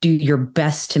working, do your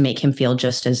best to make him feel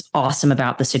just as awesome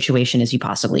about the situation as you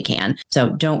possibly can. So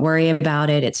don't worry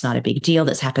about it. It's not a big deal.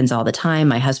 This happens all the time.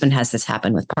 My husband has this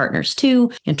happen with partners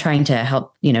too, and trying to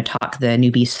help, talk the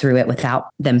newbies through it without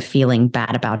them feeling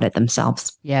bad about it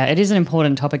themselves. Yeah, it is an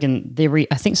important topic. And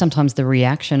I think sometimes the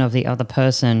reaction of the other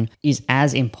person is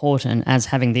as important as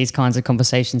having these kinds of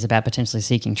conversations about potentially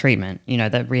seeking treatment.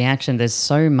 That reaction, there's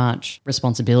so much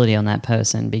responsibility on that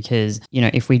person because,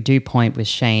 if we do point with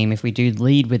shame, if we do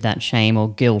lead with that shame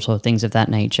or guilt or things of that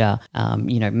nature,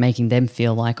 making them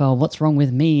feel like, oh, what's wrong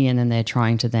with me? And then they're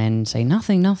trying to then say,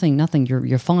 nothing,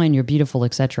 you're fine, you're beautiful,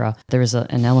 etc. There is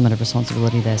an element of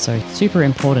responsibility there. So super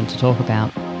important to talk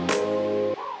about.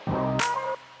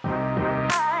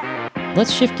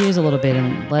 Let's shift gears a little bit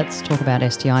and let's talk about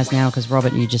STIs now because,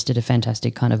 Robert, you just did a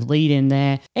fantastic kind of lead in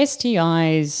there.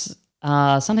 STIs,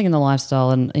 something in the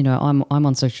lifestyle, and I'm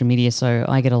on social media, so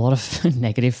I get a lot of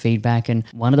negative feedback. And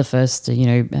one of the first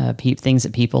things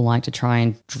that people like to try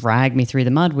and drag me through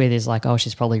the mud with is like, oh,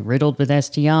 she's probably riddled with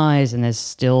STIs, and there's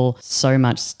still so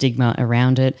much stigma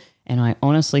around it. And I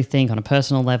honestly think on a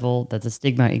personal level that the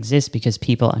stigma exists because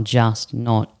people are just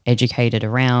not educated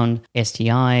around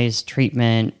STIs,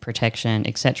 treatment, protection,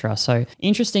 etc. So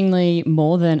interestingly,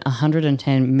 more than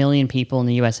 110 million people in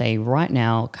the USA right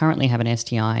now currently have an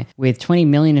STI, with 20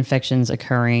 million infections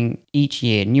occurring each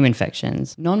year, new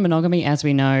infections. Non-monogamy, as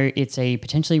we know, it's a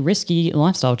potentially risky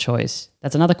lifestyle choice.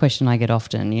 That's another question I get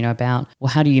often, about, well,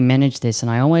 how do you manage this?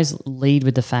 And I always lead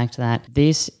with the fact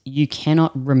that you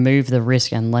cannot remove the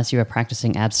risk unless you are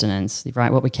practicing abstinence,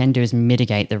 right? What we can do is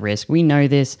mitigate the risk. We know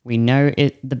this. We know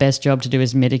the best job to do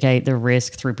is mitigate the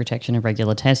risk through protection and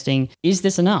regular testing. Is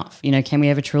this enough? Can we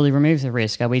ever truly remove the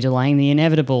risk? Are we delaying the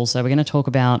inevitable? So we're going to talk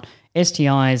about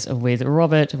STIs with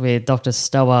Robert, with Dr.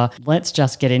 Stower. Let's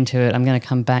just get into it. I'm going to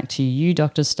come back to you,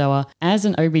 Dr. Stower. As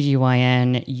an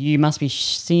OBGYN, you must be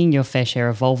seeing your fair share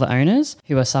of vulva owners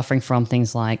who are suffering from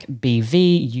things like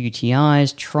BV,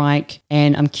 UTIs, trich,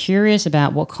 and I'm curious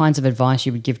about what kinds of advice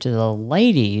you would give to the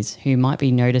ladies who might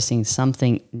be noticing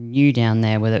something new down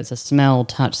there, whether it's a smell,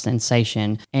 touch,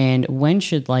 sensation, and when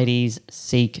should ladies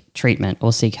seek treatment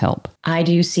or seek help? I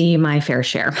do see my fair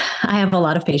share. I have a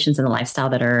lot of patients in the lifestyle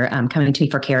that are coming to me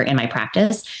for care in my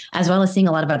practice, as well as seeing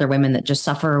a lot of other women that just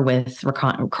suffer with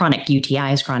chronic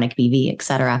UTIs, chronic BV, et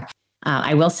cetera.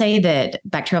 I will say that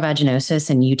bacterial vaginosis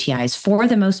and UTIs, for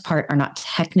the most part, are not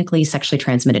technically sexually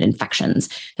transmitted infections.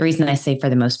 The reason I say for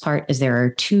the most part is there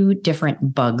are two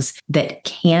different bugs that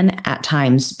can at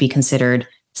times be considered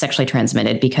sexually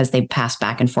transmitted because they pass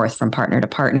back and forth from partner to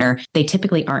partner. They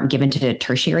typically aren't given to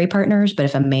tertiary partners, but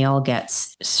if a male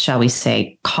gets, shall we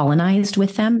say, colonized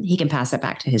with them, he can pass it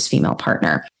back to his female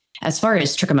partner. As far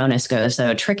as trichomonas goes,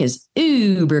 so trich is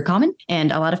uber common,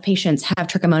 and a lot of patients have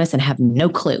trichomonas and have no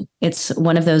clue. It's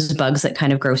one of those bugs that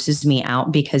kind of grosses me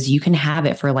out because you can have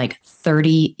it for like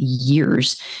 30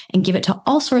 years and give it to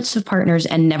all sorts of partners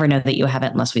and never know that you have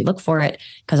it unless we look for it,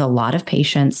 because a lot of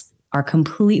patients are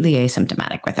completely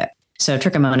asymptomatic with it. So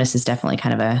trichomonas is definitely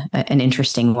kind of an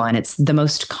interesting one. It's the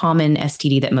most common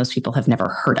STD that most people have never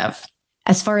heard of.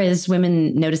 As far as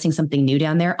women noticing something new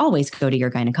down there, always go to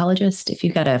your gynecologist. If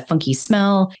you've got a funky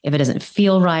smell, if it doesn't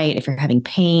feel right, if you're having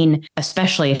pain,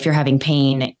 especially if you're having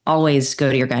pain, always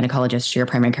go to your gynecologist, to your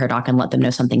primary care doc, and let them know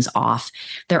something's off.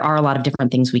 There are a lot of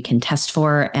different things we can test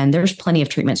for, and there's plenty of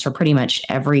treatments for pretty much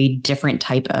every different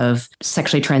type of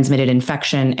sexually transmitted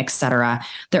infection, et cetera.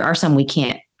 There are some we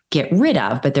can't get rid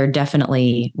of, but they're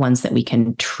definitely ones that we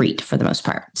can treat for the most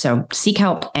part. So seek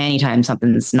help anytime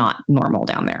something's not normal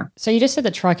down there. So you just said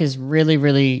that trich is really,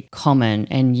 really common,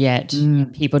 and yet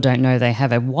people don't know they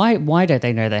have it. Why don't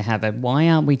they know they have it? Why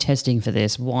aren't we testing for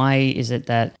this? Why is it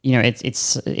that,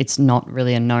 it's not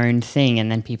really a known thing, and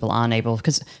then people aren't able?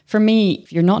 Because for me,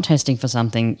 if you're not testing for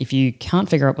something, if you can't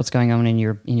figure out what's going on in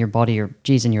your body, or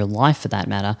in your life for that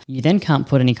matter, you then can't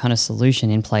put any kind of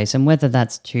solution in place. And whether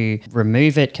that's to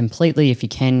remove it completely, if you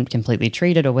can completely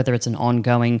treat it, or whether it's an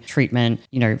ongoing treatment,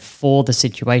 for the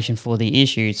situation, for the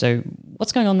issue. So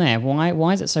what's going on there?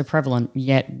 Why is it so prevalent,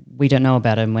 yet we don't know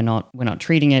about it and we're not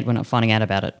treating it, we're not finding out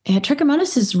about it? Yeah,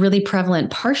 trichomonas is really prevalent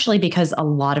partially because a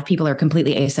lot of people are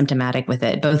completely asymptomatic with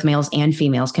it. Both males and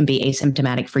females can be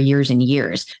asymptomatic for years and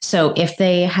years. So if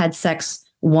they had sex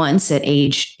once at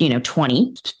age,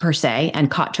 20 per se,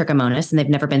 and caught trichomonas and they've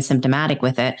never been symptomatic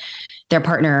with it, their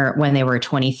partner when they were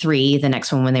 23, the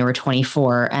next one when they were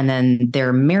 24, and then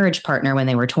their marriage partner when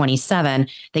they were 27,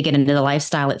 they get into the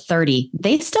lifestyle at 30,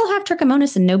 they still have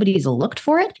trichomonas and nobody's looked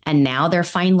for it. And now they're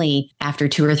finally, after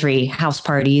 2 or 3 house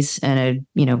parties and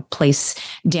a, place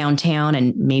downtown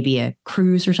and maybe a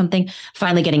cruise or something,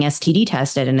 finally getting STD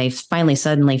tested. And they finally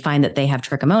suddenly find that they have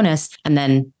trichomonas. And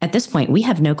then at this point, we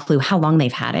have no clue how long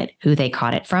they've had it, who they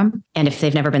caught it from. And if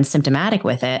they've never been symptomatic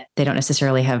with it,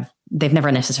 they've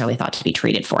never necessarily thought to be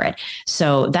treated for it.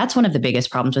 So that's one of the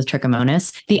biggest problems with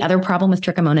trichomonas. The other problem with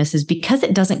trichomonas is because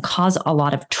it doesn't cause a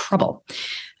lot of trouble.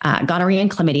 Gonorrhea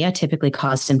and chlamydia typically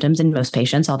cause symptoms in most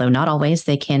patients, although not always.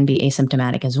 They can be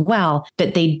asymptomatic as well,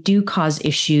 but they do cause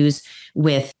issues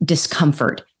with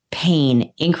discomfort,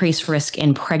 pain, increased risk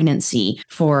in pregnancy,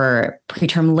 for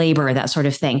preterm labor, that sort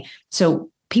of thing.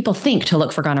 So people think to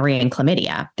look for gonorrhea and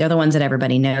chlamydia. They're the ones that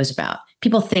everybody knows about.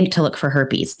 People think to look for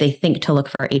herpes. They think to look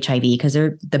for HIV because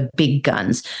they're the big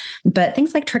guns. But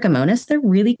things like trichomonas, they're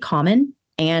really common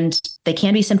and they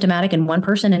can be symptomatic in one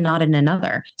person and not in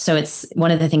another. So it's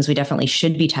one of the things we definitely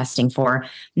should be testing for.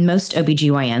 Most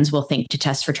OBGYNs will think to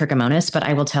test for trichomonas, but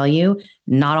I will tell you,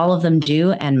 not all of them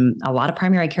do. And a lot of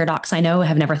primary care docs I know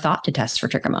have never thought to test for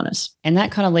trichomonas. And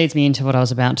that kind of leads me into what I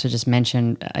was about to just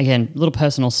mention. Again, a little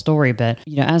personal story, but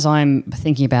as I'm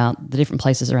thinking about the different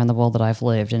places around the world that I've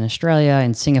lived, in Australia,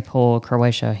 in Singapore,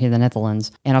 Croatia, here in the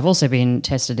Netherlands, and I've also been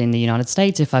tested in the United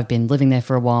States if I've been living there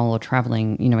for a while or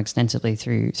traveling, extensively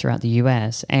throughout the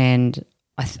US. And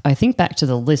I think back to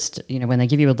the list, when they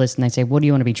give you a list and they say, what do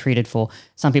you want to be treated for?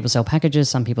 Some people sell packages,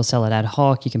 some people sell it ad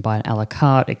hoc, you can buy it a la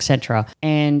carte, etc.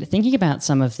 And thinking about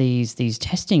some of these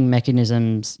testing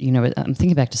mechanisms, I'm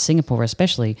thinking back to Singapore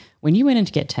especially. When you went in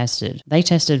to get tested, they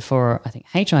tested for, I think,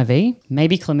 HIV,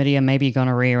 maybe chlamydia, maybe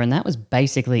gonorrhea, and that was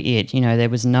basically it. There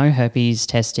was no herpes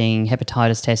testing,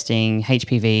 hepatitis testing,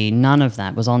 HPV, none of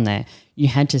that was on there. You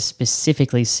had to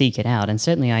specifically seek it out. And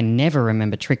certainly I never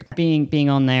remember being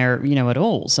on there, at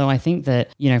all. So I think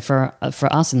that,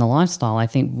 for us in the lifestyle, I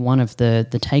think one of the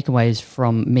takeaways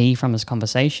from this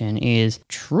conversation is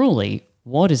truly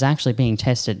what is actually being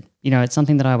tested. It's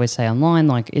something that I always say online,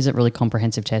 like, is it really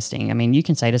comprehensive testing? I mean, you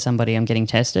can say to somebody, I'm getting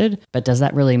tested, but does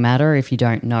that really matter if you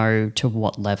don't know to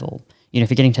what level? If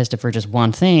you're getting tested for just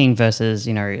one thing versus,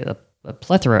 a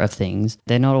plethora of things,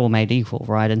 they're not all made equal,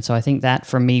 right? And so I think that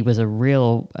for me was a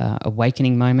real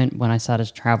awakening moment when I started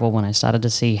to travel, when I started to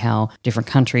see how different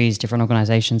countries, different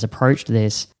organizations approached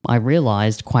this. I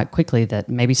realized quite quickly that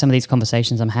maybe some of these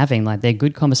conversations I'm having, like, they're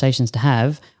good conversations to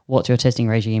have. What's your testing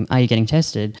regime? Are you getting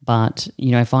tested? But,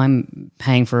 if I'm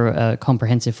paying for a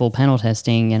comprehensive full panel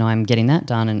testing and I'm getting that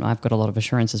done and I've got a lot of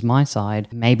assurances my side,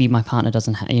 maybe my partner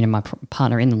doesn't, my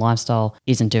partner in the lifestyle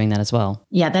isn't doing that as well.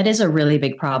 Yeah, that is a really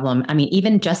big problem. I mean,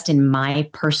 even just in my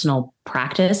personal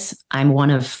practice, I'm one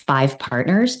of 5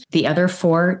 partners. The other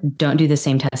 4 don't do the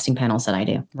same testing panels that I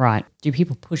do. Right. Do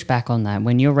people push back on that?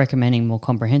 When you're recommending more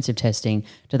comprehensive testing,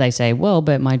 do they say, well,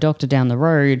 but my doctor down the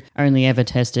road only ever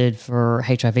tested for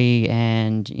HIV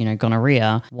and,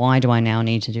 gonorrhea. Why do I now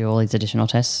need to do all these additional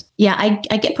tests? Yeah,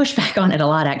 I get pushback on it a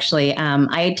lot, actually.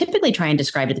 I typically try and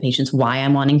describe to the patients why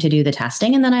I'm wanting to do the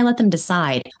testing, and then I let them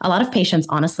decide. A lot of patients,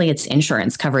 honestly, it's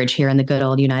insurance coverage here in the good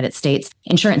old United States.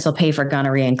 Insurance will pay for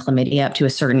gonorrhea and chlamydia up to a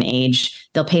certain age.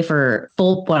 They'll pay for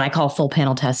what I call full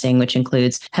panel testing, which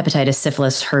includes hepatitis,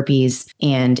 syphilis, herpes,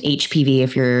 and HPV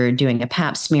if you're doing a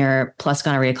pap smear, plus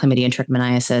gonorrhea, chlamydia, and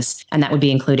trichomoniasis. And that would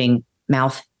be including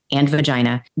mouth and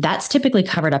vagina. That's typically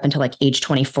covered up until like age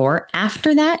 24.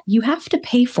 After that, you have to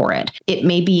pay for it. It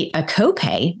may be a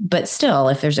copay, but still,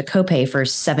 if there's a copay for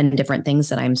 7 different things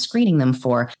that I'm screening them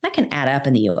for, that can add up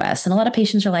in the US. And a lot of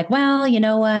patients are like, well, you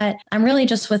know what? I'm really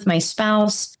just with my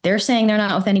spouse. They're saying they're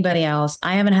not with anybody else.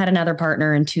 I haven't had another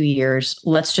partner in 2 years.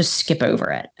 Let's just skip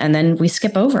over it. And then we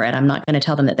skip over it. I'm not going to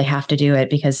tell them that they have to do it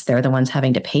because they're the ones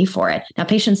having to pay for it. Now,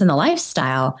 patients in the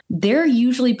lifestyle, they're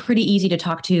usually pretty easy to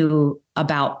talk to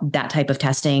about that type of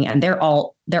testing, and they're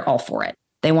all for it.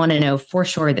 They want to know for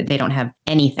sure that they don't have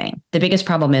anything. The biggest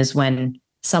problem is when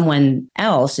someone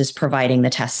else is providing the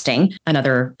testing,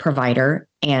 another provider,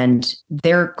 and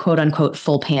their quote unquote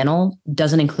full panel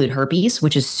doesn't include herpes,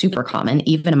 which is super common.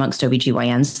 Even amongst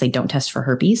OBGYNs, they don't test for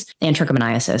herpes, and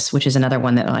trichomoniasis, which is another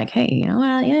one that like, hey,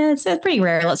 it's pretty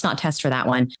rare. Let's not test for that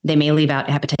one. They may leave out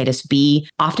hepatitis B.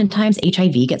 Oftentimes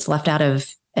HIV gets left out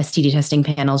of STD testing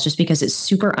panels just because it's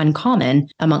super uncommon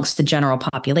amongst the general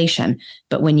population.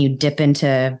 But when you dip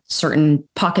into certain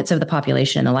pockets of the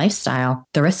population and the lifestyle,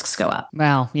 the risks go up.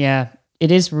 Wow. Yeah. It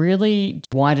is really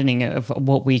widening of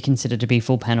what we consider to be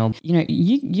full panel.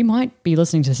 You might be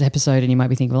listening to this episode and you might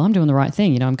be thinking, well, I'm doing the right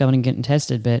thing. I'm going and getting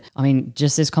tested. But I mean,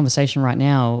 just this conversation right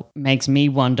now makes me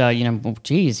wonder, well,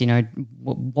 geez,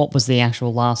 what was the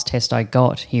actual last test I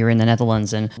got here in the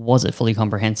Netherlands, and was it fully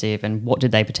comprehensive, and what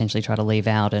did they potentially try to leave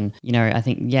out? And, I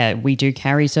think, we do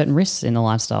carry certain risks in the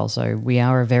lifestyle. So we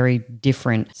are a very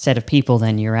different set of people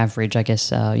than your average, I guess,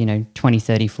 20,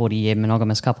 30, 40-year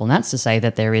monogamous couple. And that's to say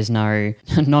that there is no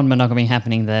non-monogamy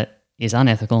happening that is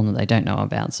unethical and that they don't know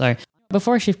about. So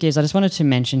before I shift gears, I just wanted to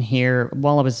mention here,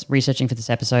 while I was researching for this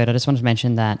episode, I just wanted to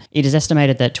mention that it is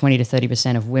estimated that 20 to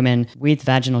 30% of women with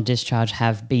vaginal discharge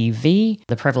have BV.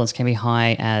 The prevalence can be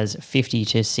high as 50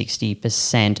 to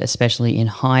 60%, especially in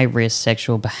high-risk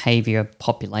sexual behavior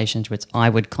populations, which I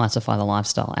would classify the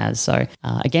lifestyle as. So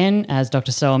again, as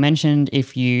Dr. Stower mentioned,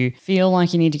 if you feel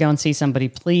like you need to go and see somebody,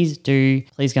 please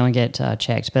go and get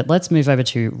checked. But let's move over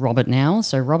to Robert now.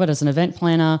 So Robert, as an event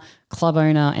planner, club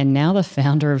owner, and now the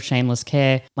founder of Shameless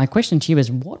Care, my question to you is,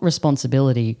 what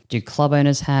responsibility do club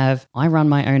owners have? I run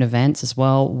my own events as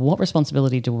well. What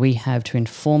responsibility do we have to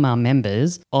inform our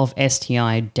members of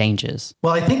STI dangers?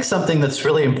 Well, I think something that's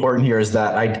really important here is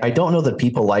that I don't know that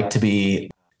people like to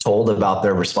be told about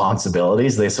their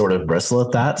responsibilities. They sort of bristle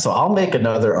at that. So I'll make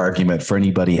another argument for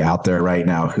anybody out there right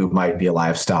now who might be a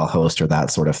lifestyle host or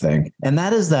that sort of thing. And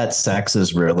that is that sex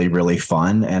is really, really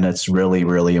fun, and it's really,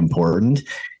 really important.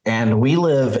 And we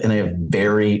live in a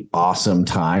very awesome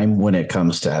time when it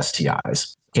comes to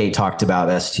STIs. Kate talked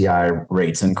about STI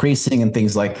rates increasing and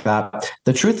things like that.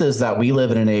 The truth is that we live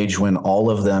in an age when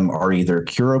all of them are either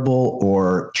curable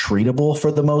or treatable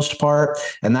for the most part.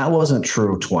 And that wasn't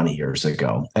true 20 years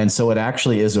ago. And so it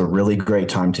actually is a really great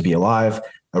time to be alive,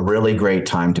 a really great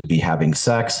time to be having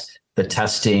sex. The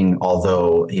testing,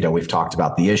 although, we've talked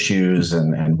about the issues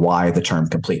and why the term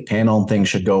complete panel and things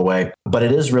should go away, but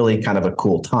it is really kind of a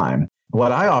cool time.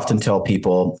 What I often tell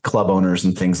people, club owners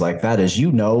and things like that, is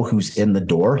who's in the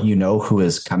door, who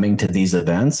is coming to these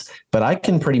events. But I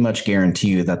can pretty much guarantee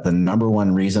you that the number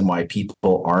one reason why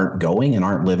people aren't going and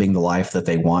aren't living the life that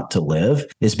they want to live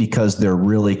is because they're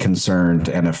really concerned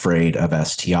and afraid of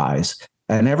STIs.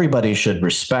 And everybody should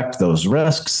respect those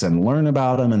risks and learn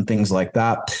about them and things like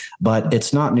that. But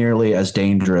it's not nearly as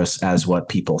dangerous as what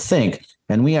people think.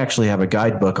 And we actually have a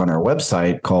guidebook on our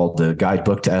website called the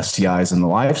Guidebook to STIs and the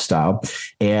Lifestyle.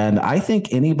 And I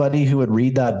think anybody who would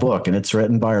read that book, and it's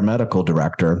written by our medical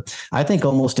director, I think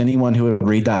almost anyone who would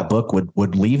read that book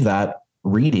would leave that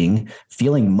reading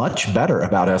feeling much better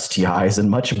about STIs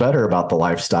and much better about the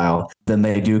lifestyle than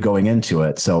they do going into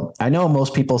it. So I know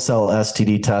most people sell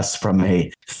STD tests from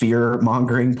a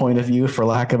fear-mongering point of view, for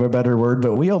lack of a better word,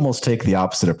 but we almost take the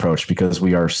opposite approach because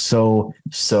we are so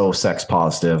sex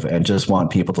positive and just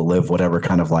want people to live whatever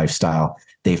kind of lifestyle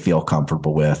they feel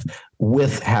comfortable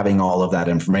with having all of that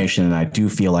information. And I do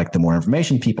feel like the more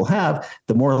information people have,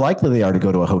 the more likely they are to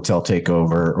go to a hotel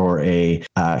takeover or a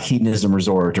hedonism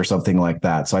resort or something like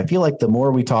that. So I feel like the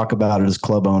more we talk about it as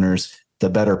club owners, the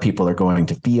better people are going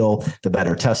to feel, the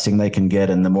better testing they can get,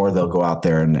 and the more they'll go out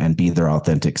there and be their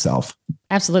authentic self.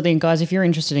 Absolutely. And guys, if you're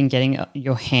interested in getting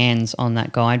your hands on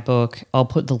that guidebook, I'll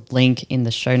put the link in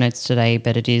the show notes today,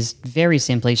 but it is very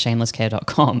simply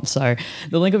shamelesscare.com. So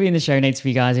the link will be in the show notes for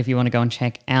you guys if you want to go and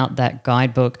check out that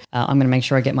guidebook. I'm going to make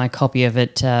sure I get my copy of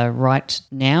it right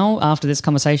now. After this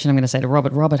conversation, I'm going to say to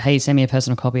Robert, hey, send me a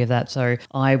personal copy of that. So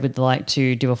I would like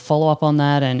to do a follow-up on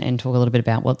that and talk a little bit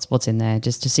about what's in there,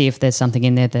 just to see if there's something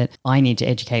in there that I need to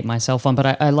educate myself on.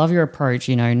 But I love your approach,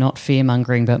 not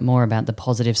fear-mongering, but more about the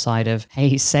positive side of,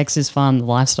 hey, sex is fun,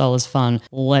 lifestyle is fun,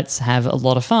 let's have a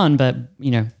lot of fun, but,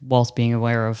 whilst being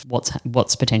aware of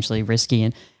what's potentially risky.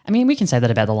 And I mean, we can say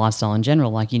that about the lifestyle in general.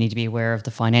 Like, you need to be aware of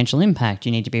the financial impact.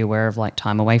 You need to be aware of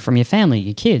time away from your family,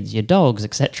 your kids, your dogs,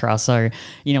 etc. So,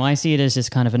 I see it as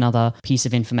just kind of another piece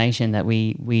of information that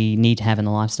we need to have in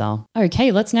the lifestyle.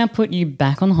 Okay, let's now put you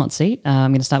back on the hot seat.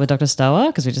 I'm going to start with Dr. Stower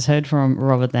because we just heard from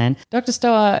Robert then. Dr.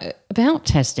 Stower, about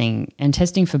testing and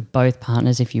testing for both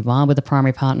partners, if you are with a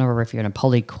primary partner or if you're in a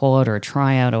polyquad or a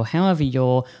tryout or however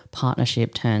your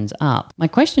partnership turns up. My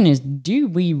question is, do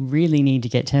we really need to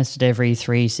get tested every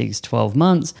 3, 6, 12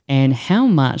 months, and how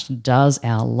much does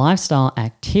our lifestyle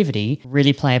activity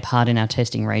really play a part in our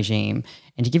testing regime?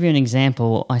 And to give you an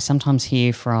example, I sometimes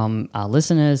hear from our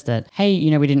listeners that, hey,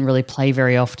 we didn't really play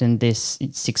very often this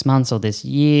 6 months or this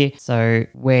year, so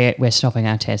we're stopping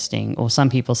our testing. Or some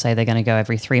people say they're going to go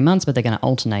every 3 months, but they're going to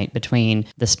alternate between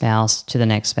the spouse to the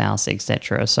next spouse,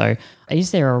 etc. So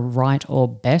is there a right or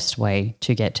best way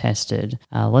to get tested?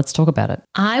 Let's talk about it.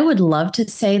 I would love to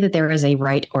say that there is a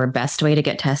right or best way to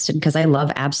get tested because I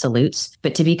love absolutes.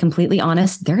 But to be completely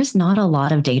honest, there is not a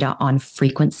lot of data on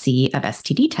frequency of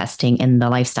STD testing in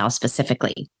the lifestyle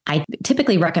specifically. I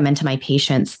typically recommend to my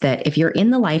patients that if you're in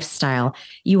the lifestyle,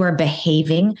 you are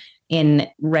behaving in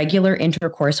regular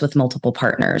intercourse with multiple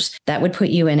partners. That would put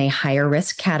you in a higher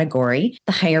risk category.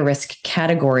 The higher risk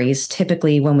categories,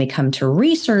 typically when we come to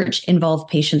research, involve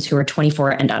patients who are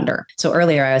 24 and under. So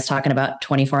earlier I was talking about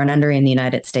 24 and under in the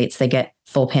United States, they get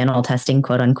full panel testing,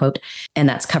 quote unquote, and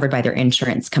that's covered by their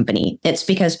insurance company. It's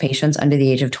because patients under the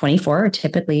age of 24 are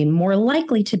typically more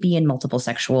likely to be in multiple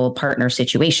sexual partner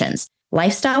situations.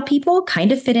 Lifestyle people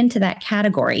kind of fit into that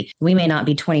category. We may not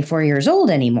be 24 years old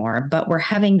anymore, but we're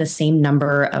having the same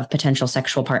number of potential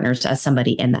sexual partners as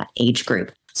somebody in that age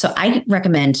group. So I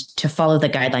recommend to follow the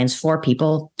guidelines for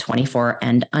people 24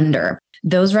 and under.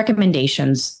 Those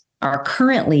recommendations are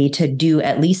currently to do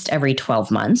at least every 12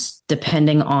 months,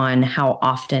 depending on how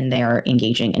often they are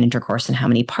engaging in intercourse and how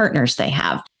many partners they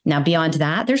have. Now, beyond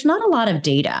that, there's not a lot of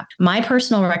data. My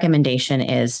personal recommendation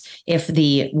is if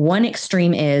the one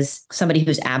extreme is somebody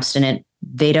who's abstinent,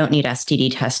 they don't need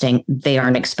STD testing. They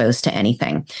aren't exposed to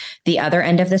anything. The other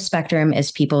end of the spectrum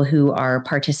is people who are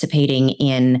participating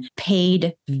in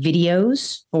paid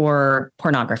videos for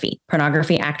pornography.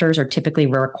 Pornography actors are typically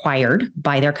required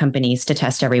by their companies to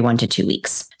test every 1 to 2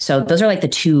 weeks. So those are like the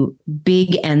two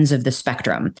big ends of the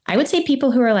spectrum. I would say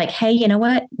people who are like, hey, you know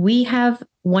what? We have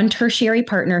one tertiary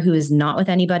partner who is not with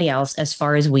anybody else as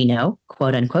far as we know,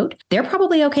 quote unquote, they're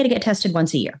probably okay to get tested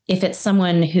once a year. If it's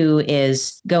someone who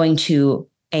is going to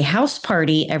a house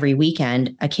party every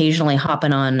weekend, occasionally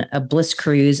hopping on a bliss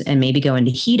cruise and maybe going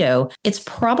to Hedo, it's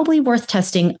probably worth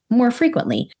testing more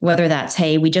frequently. Whether that's,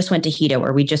 hey, we just went to Hedo,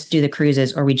 or we just do the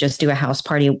cruises, or we just do a house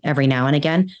party every now and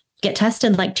again, get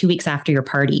tested like 2 weeks after your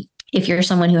party. If you're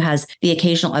someone who has the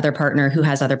occasional other partner who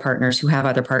has other partners who have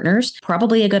other partners,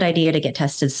 probably a good idea to get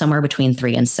tested somewhere between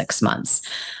 3 and 6 months.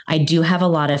 I do have a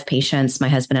lot of patients, my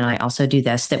husband and I also do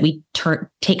this, that we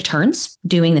take turns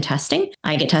doing the testing.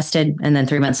 I get tested, and then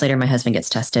 3 months later, my husband gets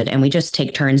tested. And we just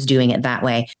take turns doing it that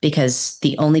way because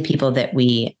the only people that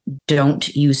we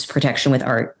don't use protection with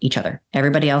are each other.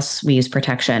 Everybody else, we use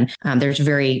protection. There's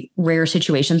very rare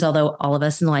situations, although all of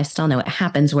us in the lifestyle know it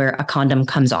happens, where a condom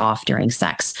comes off during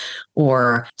sex,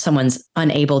 or someone's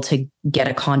unable to get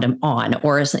a condom on,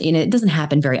 or it doesn't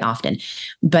happen very often.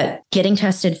 But getting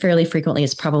tested fairly frequently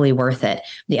is probably worth it.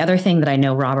 The other thing that I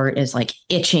know Robert is like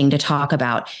itching to talk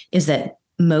about is that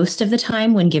most of the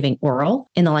time when giving oral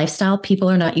in the lifestyle, people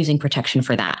are not using protection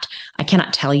for that. I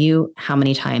cannot tell you how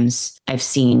many times I've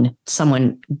seen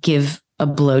someone give a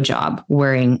blowjob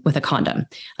with a condom,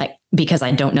 because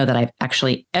I don't know that I've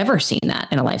actually ever seen that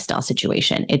in a lifestyle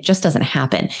situation. It just doesn't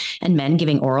happen. And men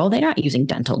giving oral, they're not using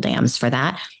dental dams for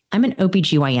that. I'm an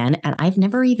OBGYN and I've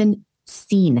never even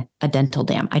seen a dental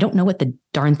dam. I don't know what the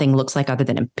darn thing looks like other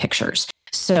than in pictures.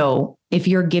 So if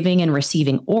you're giving and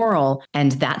receiving oral,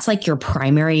 and that's like your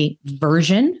primary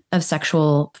version of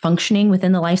sexual functioning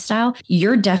within the lifestyle,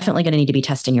 you're definitely going to need to be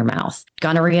testing your mouth.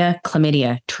 Gonorrhea,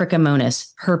 chlamydia,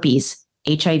 trichomonas, herpes,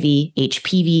 HIV,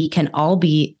 HPV can all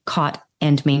be caught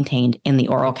and maintained in the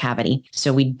oral cavity.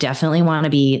 So we definitely want to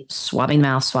be swabbing the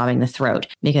mouth, swabbing the throat,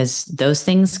 because those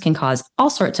things can cause all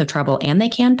sorts of trouble, and they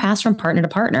can pass from partner to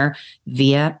partner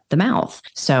via the mouth.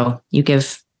 So you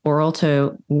give oral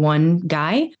to one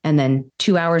guy, and then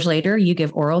 2 hours later, you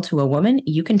give oral to a woman,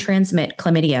 you can transmit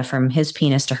chlamydia from his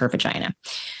penis to her vagina.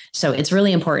 So it's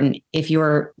really important. If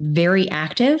you're very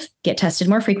active, get tested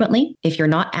more frequently. If you're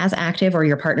not as active or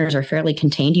your partners are fairly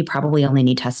contained, you probably only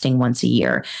need testing once a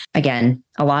year. Again,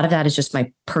 a lot of that is just my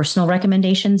personal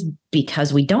recommendations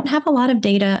because we don't have a lot of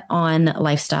data on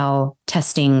lifestyle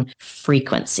testing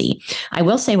frequency. I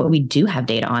will say what we do have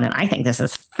data on, and I think this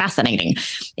is fascinating,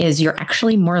 is you're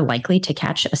actually more likely to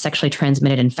catch a sexually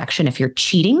transmitted infection if you're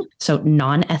cheating, so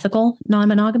non-ethical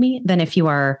non-monogamy, than if you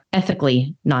are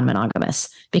ethically non-monogamous,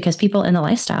 because people in the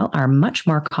lifestyle are much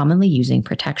more commonly using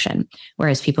protection,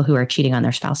 whereas people who are cheating on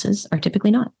their spouses are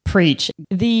typically not. Preach.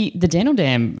 The dental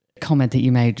dam, comment that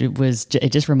you made, it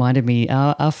just reminded me,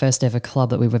 our first ever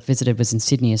club that we were visited was in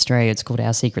Sydney, Australia. It's called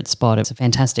Our Secret Spot. It's a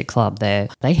fantastic club there.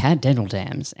 They had dental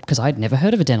dams because I'd never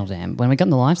heard of a dental dam. When we got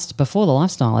in before the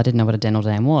lifestyle, I didn't know what a dental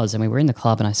dam was. And we were in the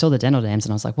club and I saw the dental dams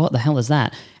and I was like, what the hell is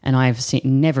that? And I've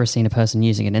never seen a person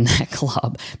using it in that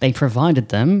club. They provided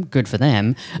them, good for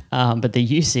them. But the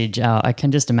usage, I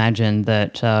can just imagine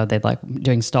that they're like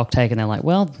doing stock take and they're like,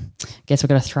 well, guess we're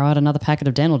going to throw out another packet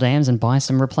of dental dams and buy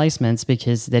some replacements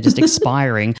because they're just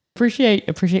expiring. Appreciate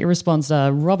your response.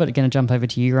 Robert, going to jump over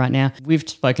to you right now. We've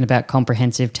spoken about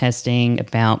comprehensive testing,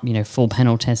 about, full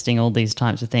panel testing, all these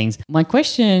types of things. My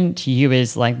question to you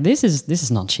is like, this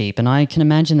is not cheap. And I can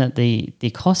imagine that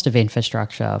the cost of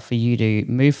infrastructure for you to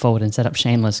move forward and set up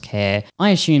shameless care,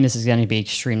 I assume this is going to be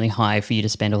extremely high for you to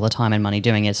spend all the time and money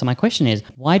doing it. So my question is,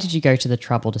 why did you go to the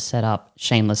trouble to set up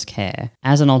shameless care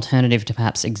as an alternative to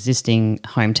perhaps existing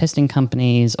home testing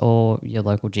companies or your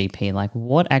local GP? Like,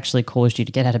 what actually caused you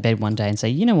to get out of bed one day and say,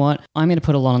 you know what, I'm going to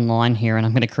put a lot on the line here and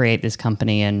I'm going to create this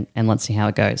company and let's see how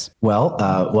it goes? Well,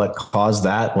 what caused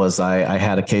that was I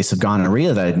had a case of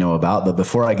gonorrhea that I didn't know about. But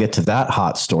before I get to that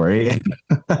hot story,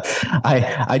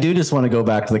 I do just want to go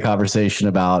back to the conversation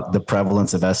about the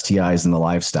prevalence of STIs in the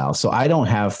lifestyle. So I don't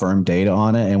have firm data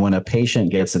on it. And when a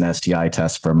patient gets an STI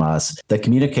test from us, the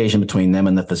communication between them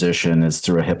and the physician is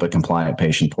through a HIPAA compliant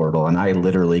patient portal. And I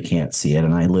literally can't see it.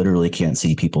 And I literally can't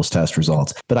see people's test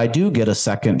results. But I do get a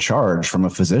second charge from a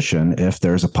physician if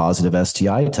there's a positive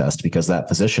STI test, because that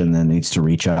physician then needs to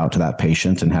reach out to that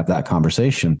patient and have that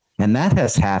conversation. And that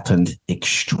has happened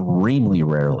extremely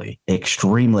rarely,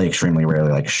 extremely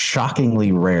rarely, like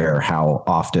shockingly rare how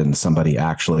often somebody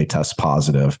actually tests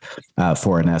positive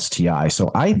for an STI. So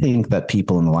I think that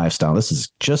people in the lifestyle, this is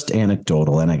just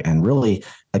anecdotal and really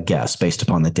a guess based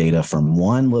upon the data from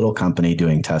one little company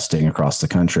doing testing across the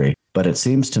country. But it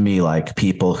seems to me like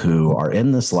people who are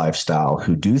in this lifestyle,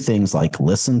 who do things like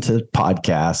listen to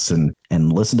podcasts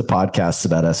and listen to podcasts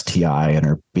about STI and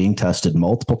are being tested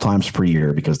multiple times per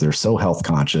year because they're so health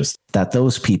conscious, that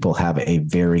those people have a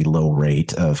very low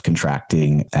rate of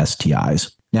contracting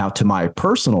STIs. Now, to my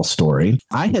personal story,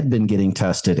 I had been getting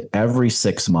tested every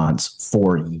 6 months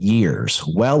for years,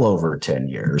 well over 10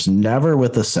 years, never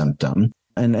with a symptom.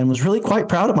 And was really quite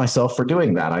proud of myself for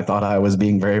doing that. I thought I was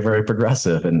being very, very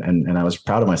progressive, and I was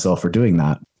proud of myself for doing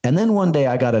that. And then one day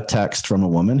I got a text from a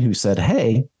woman who said,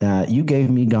 hey, you gave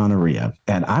me gonorrhea.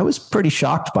 And I was pretty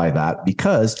shocked by that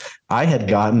because I had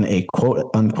gotten a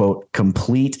quote unquote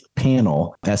complete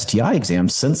panel STI exam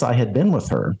since I had been with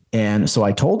her. And so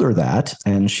I told her that,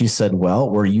 and she said, well,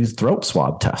 were you throat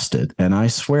swab tested? And I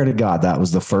swear to God, that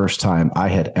was the first time I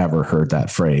had ever heard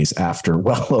that phrase after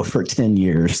well over 10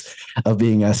 years of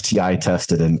being STI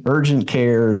tested in urgent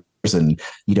care and,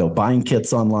 buying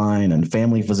kits online and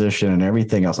family physician and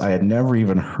everything else. I had never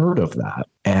even heard of that.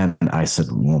 And I said,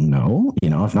 well, no,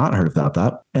 I've not heard about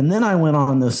that. And then I went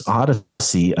on this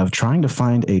odyssey of trying to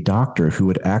find a doctor who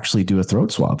would actually do a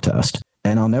throat swab test.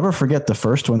 And I'll never forget the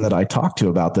first one that I talked to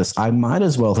about this. I might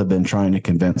as well have been trying to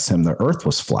convince him the earth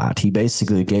was flat. He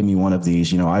basically gave me one of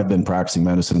these, I've been practicing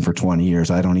medicine for 20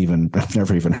 years. I've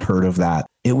never even heard of that.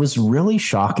 It was really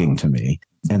shocking to me.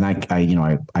 And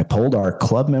I polled our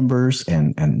club members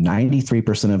and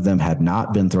 93% of them had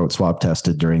not been throat swab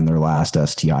tested during their last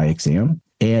STI exam.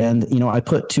 And, I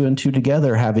put two and two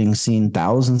together, having seen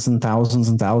thousands and thousands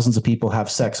and thousands of people have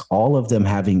sex, all of them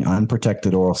having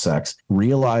unprotected oral sex,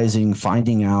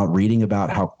 finding out, reading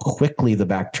about how quickly the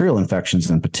bacterial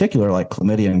infections in particular, like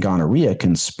chlamydia and gonorrhea,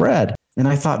 can spread. And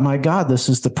I thought, my God, this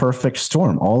is the perfect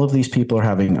storm. All of these people are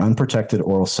having unprotected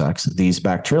oral sex. These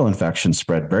bacterial infections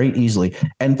spread very easily.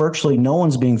 And virtually no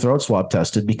one's being throat swab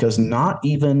tested because not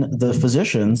even the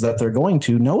physicians that they're going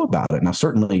to know about it. Now,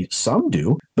 certainly some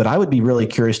do, but I would be really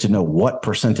curious to know what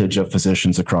percentage of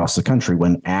physicians across the country,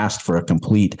 when asked for a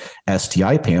complete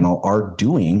STI panel, are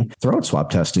doing throat swab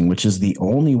testing, which is the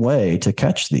only way to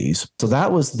catch these. So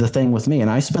that was the thing with me. And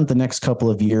I spent the next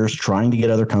couple of years trying to get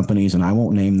other companies, and I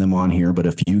won't name them on here, but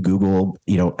if you Google,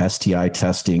 STI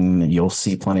testing, you'll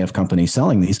see plenty of companies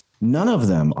selling these. None of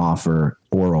them offer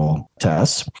oral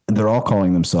tests. They're all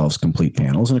calling themselves complete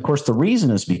panels. And of course, the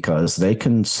reason is because they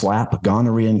can slap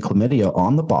gonorrhea and chlamydia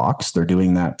on the box. They're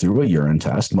doing that through a urine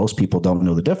test. Most people don't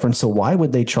know the difference. So why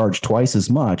would they charge twice as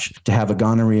much to have a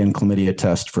gonorrhea and chlamydia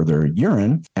test for their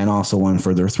urine and also one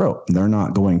for their throat? They're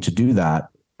not going to do that.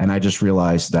 And I just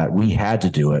realized that we had to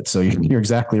do it. So you're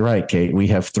exactly right, Kate. We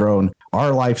have thrown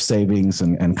our life savings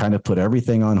and kind of put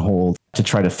everything on hold to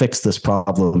try to fix this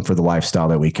problem for the lifestyle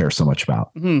that we care so much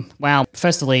about. Wow.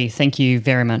 Firstly, thank you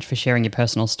very much for sharing your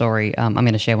personal story. I'm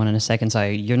going to share one in a second. So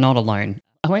you're not alone.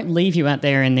 I won't leave you out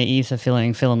there in the ether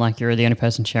feeling like you're the only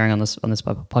person sharing on this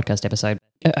podcast episode.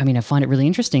 I mean, I find it really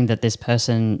interesting that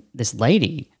this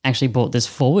lady actually brought this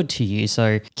forward to you.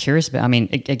 So curious about, I mean,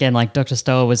 again, like Dr.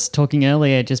 Stoll was talking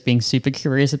earlier, just being super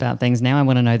curious about things. Now I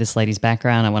want to know this lady's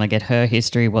background. I want to get her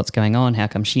history, what's going on, how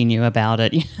come she knew about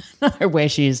it, you know, where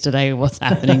she is today, what's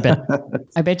happening. But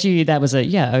I bet you that was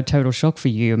a total shock for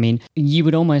you. I mean, you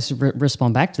would almost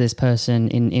respond back to this person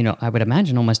in, you know, I would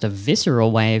imagine almost a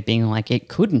visceral way of being like, it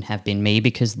couldn't have been me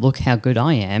because look how good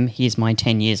I am. Here's my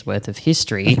 10 years worth of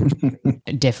history.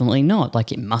 Definitely not.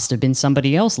 Like, it must have been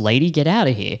somebody else. Lady, get out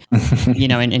of here. You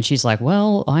know, and she's like,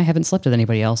 well, I haven't slept with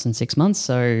anybody else in 6 months.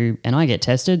 So, and I get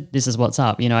tested. This is what's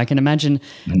up. You know, I can imagine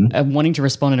wanting to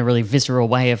respond in a really visceral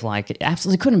way of like, it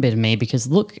absolutely couldn't be me because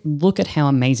look at how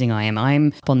amazing I am.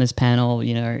 I'm up on this panel,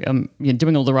 you know, I'm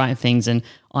doing all the right things and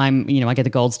I'm, you know, I get the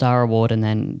Gold Star Award and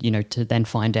then, you know, to then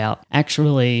find out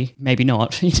actually maybe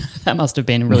not. That must have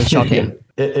been really shocking.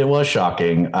 It was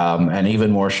shocking, and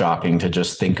even more shocking to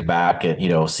just think back at, you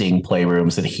know, seeing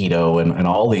playrooms at Hedo and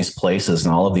all these places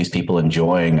and all of these people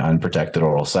enjoying unprotected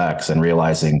oral sex and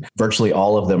realizing virtually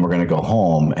all of them were going to go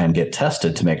home and get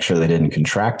tested to make sure they didn't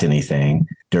contract anything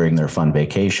during their fun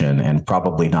vacation and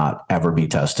probably not ever be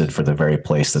tested for the very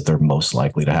place that they're most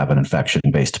likely to have an infection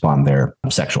based upon their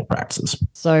sexual practices.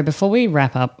 So before we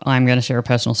wrap up, I'm going to share a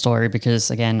personal story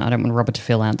because, again, I don't want Robert to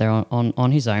feel out there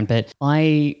on his own, but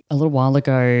I, a little while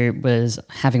ago, was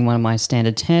having one of my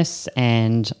standard tests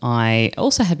and I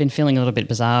also had been feeling a little bit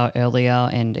bizarre earlier.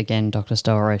 And again, Dr.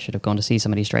 Storer, I should have gone to see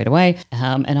somebody straight away.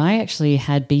 And I actually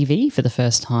had BV for the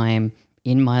first time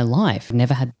in my life.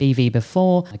 Never had BV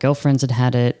before. My girlfriends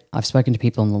had it. I've spoken to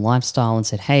people in the lifestyle and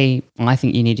said, hey, I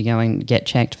think you need to go and get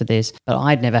checked for this. But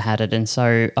I'd never had it. And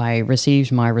so I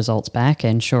received my results back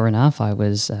and sure enough, I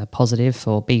was positive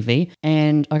for BV.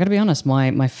 And I got to be honest,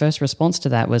 my first response to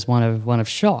that was one of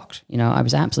shocked. You know, I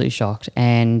was absolutely shocked.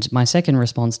 And my second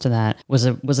response to that was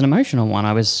an emotional one.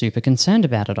 I was super concerned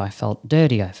about it. I felt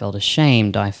dirty. I felt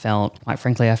ashamed. Quite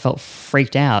frankly, I felt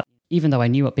freaked out. Even though I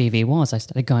knew what BV was, I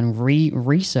started going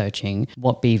researching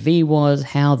what BV was.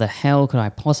 How the hell could I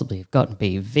possibly have gotten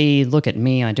BV? Look at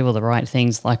me. I do all the right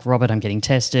things. Like Robert, I'm getting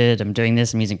tested. I'm doing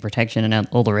this. I'm using protection and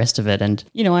all the rest of it. And,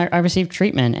 you know, I received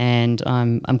treatment and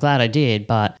I'm glad I did.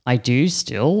 But I do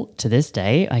still, to this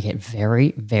day, I get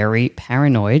very, very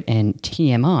paranoid and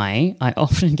TMI. I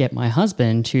often get my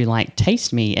husband to like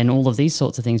taste me and all of these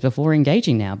sorts of things before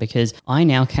engaging now because I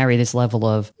now carry this level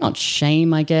of, not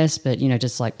shame, I guess, but, you know,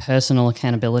 just like personal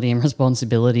accountability and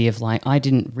responsibility of like, I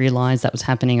didn't realize that was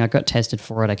happening. I got tested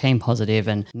for it. I came positive.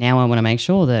 And now I want to make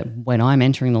sure that when I'm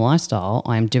entering the lifestyle,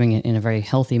 I'm doing it in a very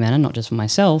healthy manner, not just for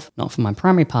myself, not for my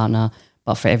primary partner,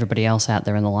 but for everybody else out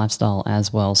there in the lifestyle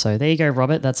as well. So there you go,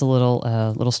 Robert. That's a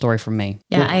little story from me.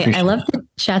 Yeah, I love the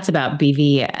chats about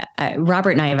BV.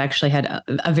 Robert and I have actually had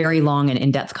a very long and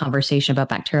in-depth conversation about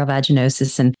bacterial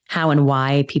vaginosis and how and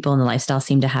why people in the lifestyle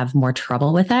seem to have more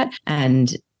trouble with that.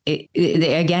 And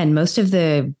again, most of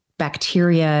the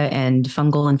bacteria and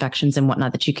fungal infections and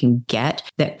whatnot that you can get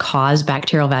that cause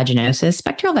bacterial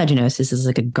vaginosis is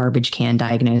like a garbage can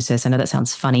diagnosis. I know that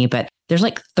sounds funny, but there's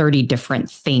like 30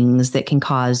 different things that can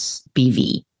cause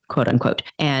BV, quote unquote.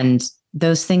 And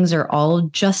those things are all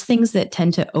just things that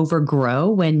tend to overgrow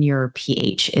when your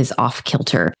pH is off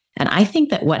kilter. And I think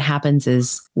that what happens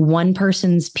is one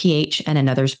person's pH and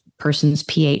another person's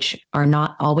pH are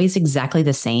not always exactly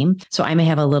the same. So I may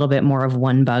have a little bit more of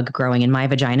one bug growing in my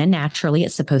vagina naturally.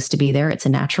 It's supposed to be there. It's a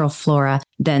natural flora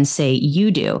than say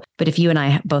you do. But if you and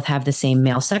I both have the same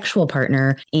male sexual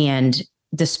partner and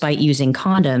despite using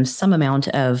condoms, some amount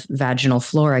of vaginal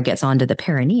flora gets onto the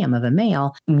perineum of a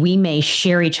male, we may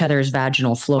share each other's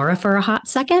vaginal flora for a hot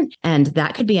second. And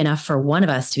that could be enough for one of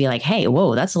us to be like, hey,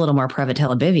 whoa, that's a little more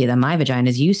Prevotella bivia than my vagina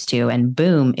is used to. And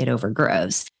boom, it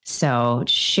overgrows. So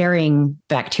sharing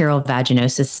bacterial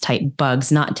vaginosis type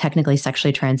bugs, not technically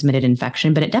sexually transmitted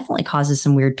infection, but it definitely causes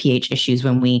some weird pH issues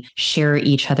when we share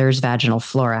each other's vaginal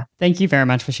flora. Thank you very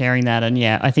much for sharing that. And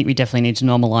yeah, I think we definitely need to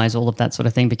normalize all of that sort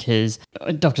of thing because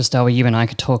Dr. Stower, you and I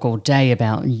could talk all day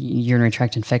about urinary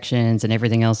tract infections and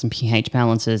everything else and pH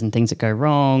balances and things that go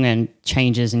wrong and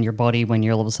changes in your body when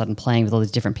you're all of a sudden playing with all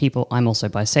these different people. I'm also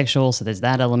bisexual, so there's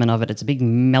that element of it. It's a big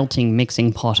melting,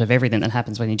 mixing pot of everything that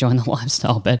happens when you join the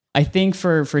lifestyle. But I think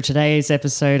for today's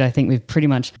episode, I think we've pretty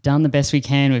much done the best we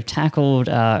can. We've tackled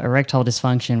erectile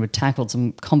dysfunction. We've tackled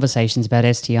some conversations about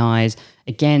STIs.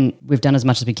 Again, we've done as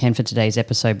much as we can for today's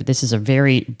episode, but this is a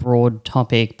very broad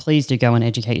topic. Please do go and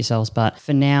educate yourselves. But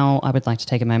for now, I would like to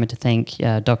take a moment to thank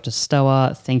Dr.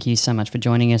 Stower. Thank you so much for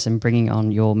joining us and bringing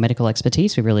on your medical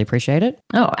expertise. We really appreciate it.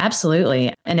 Oh,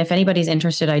 absolutely. And if anybody's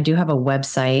interested, I do have a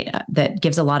website that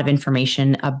gives a lot of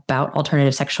information about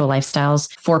alternative sexual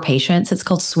lifestyles for patients. It's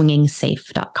called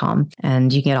swingingsafe.com.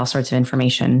 And you can get all sorts of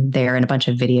information there and a bunch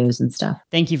of videos and stuff.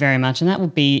 Thank you very much. And that will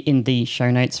be in the show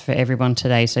notes for everyone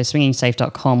today. So swingingsafe.com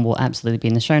will absolutely be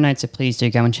in the show notes. So please do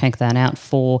go and check that out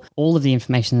for all of the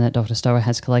information that Dr. Stower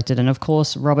has collected. And of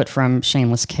course, Robert from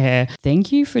Shameless Care,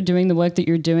 thank you for doing the work that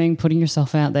you're doing, putting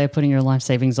yourself out there, putting your life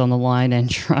savings on the line and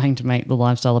trying to make the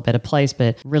lifestyle a better place.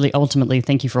 But really, ultimately,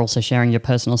 thank you for also sharing your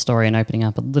personal story and opening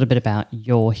up a little bit about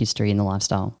your history in the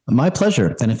lifestyle. My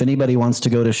pleasure. And if anybody wants to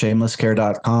go to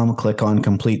shamelesscare.com, click on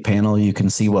complete panel, you can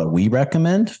see what we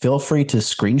recommend. Feel free to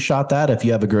screenshot that if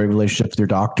you have a great relationship with your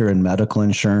doctor and medical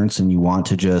insurance and you want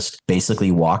to just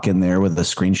basically walk in there with a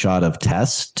screenshot of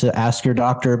tests to ask your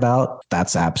doctor about.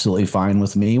 That's absolutely fine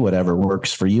with me, whatever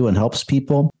works for you and helps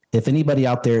people. If anybody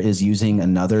out there is using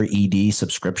another ED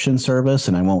subscription service,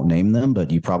 and I won't name them, but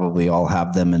you probably all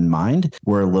have them in mind,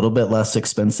 we're a little bit less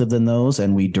expensive than those,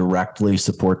 and we directly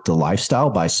support the lifestyle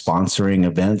by sponsoring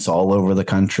events all over the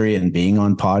country and being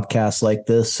on podcasts like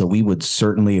this. So we would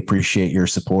certainly appreciate your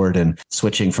support and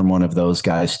switching from one of those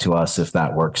guys to us if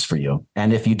that works for you.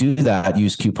 And if you do that,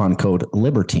 use coupon code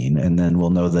Libertine, and then we'll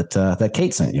know that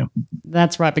Kate sent you.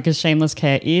 That's right, because Shameless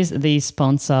Care is the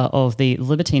sponsor of the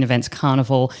Libertine Events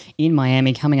Carnival in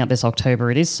Miami coming up this October.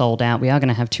 It is sold out. We are going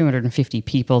to have 250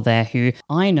 people there who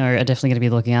I know are definitely going to be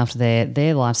looking after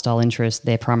their lifestyle interests,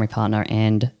 their primary partner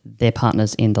and their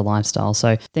partners in the lifestyle.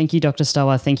 So thank you, Dr.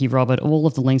 Stower. Thank you, Robert. All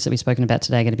of the links that we've spoken about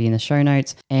today are going to be in the show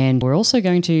notes. And we're also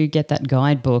going to get that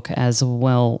guidebook as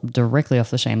well directly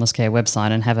off the Shameless Care website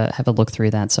and have a look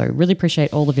through that. So really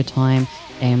appreciate all of your time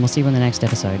and we'll see you in the next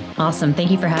episode. Awesome.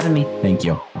 Thank you for having me. Thank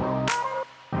you.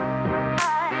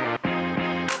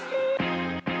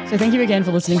 So thank you again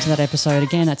for listening to that episode.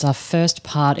 Again, that's our first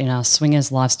part in our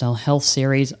Swingers Lifestyle Health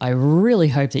series. I really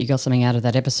hope that you got something out of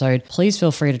that episode. Please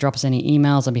feel free to drop us any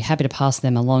emails. I'd be happy to pass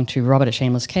them along to Robert at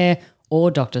Shameless Care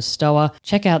or Dr. Stower.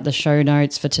 Check out the show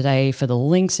notes for today for the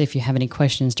links. If you have any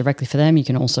questions directly for them, you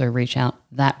can also reach out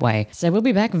that way. So we'll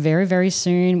be back very, very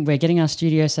soon. We're getting our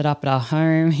studio set up at our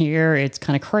home here. It's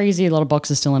kind of crazy. A lot of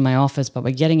boxes still in my office, but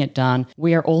we're getting it done.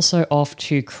 We are also off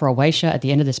to Croatia at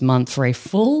the end of this month for a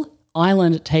full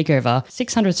island takeover.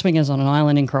 600 swingers on an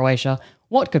island in Croatia.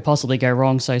 What could possibly go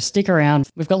wrong? So stick around.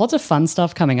 We've got lots of fun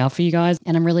stuff coming up for you guys,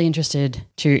 and I'm really interested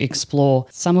to explore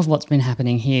some of what's been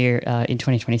happening here in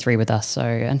 2023 with us. So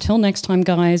until next time,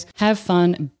 guys, have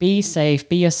fun, be safe,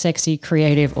 be your sexy,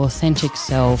 creative, authentic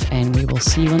self, and we will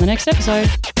see you on the next episode.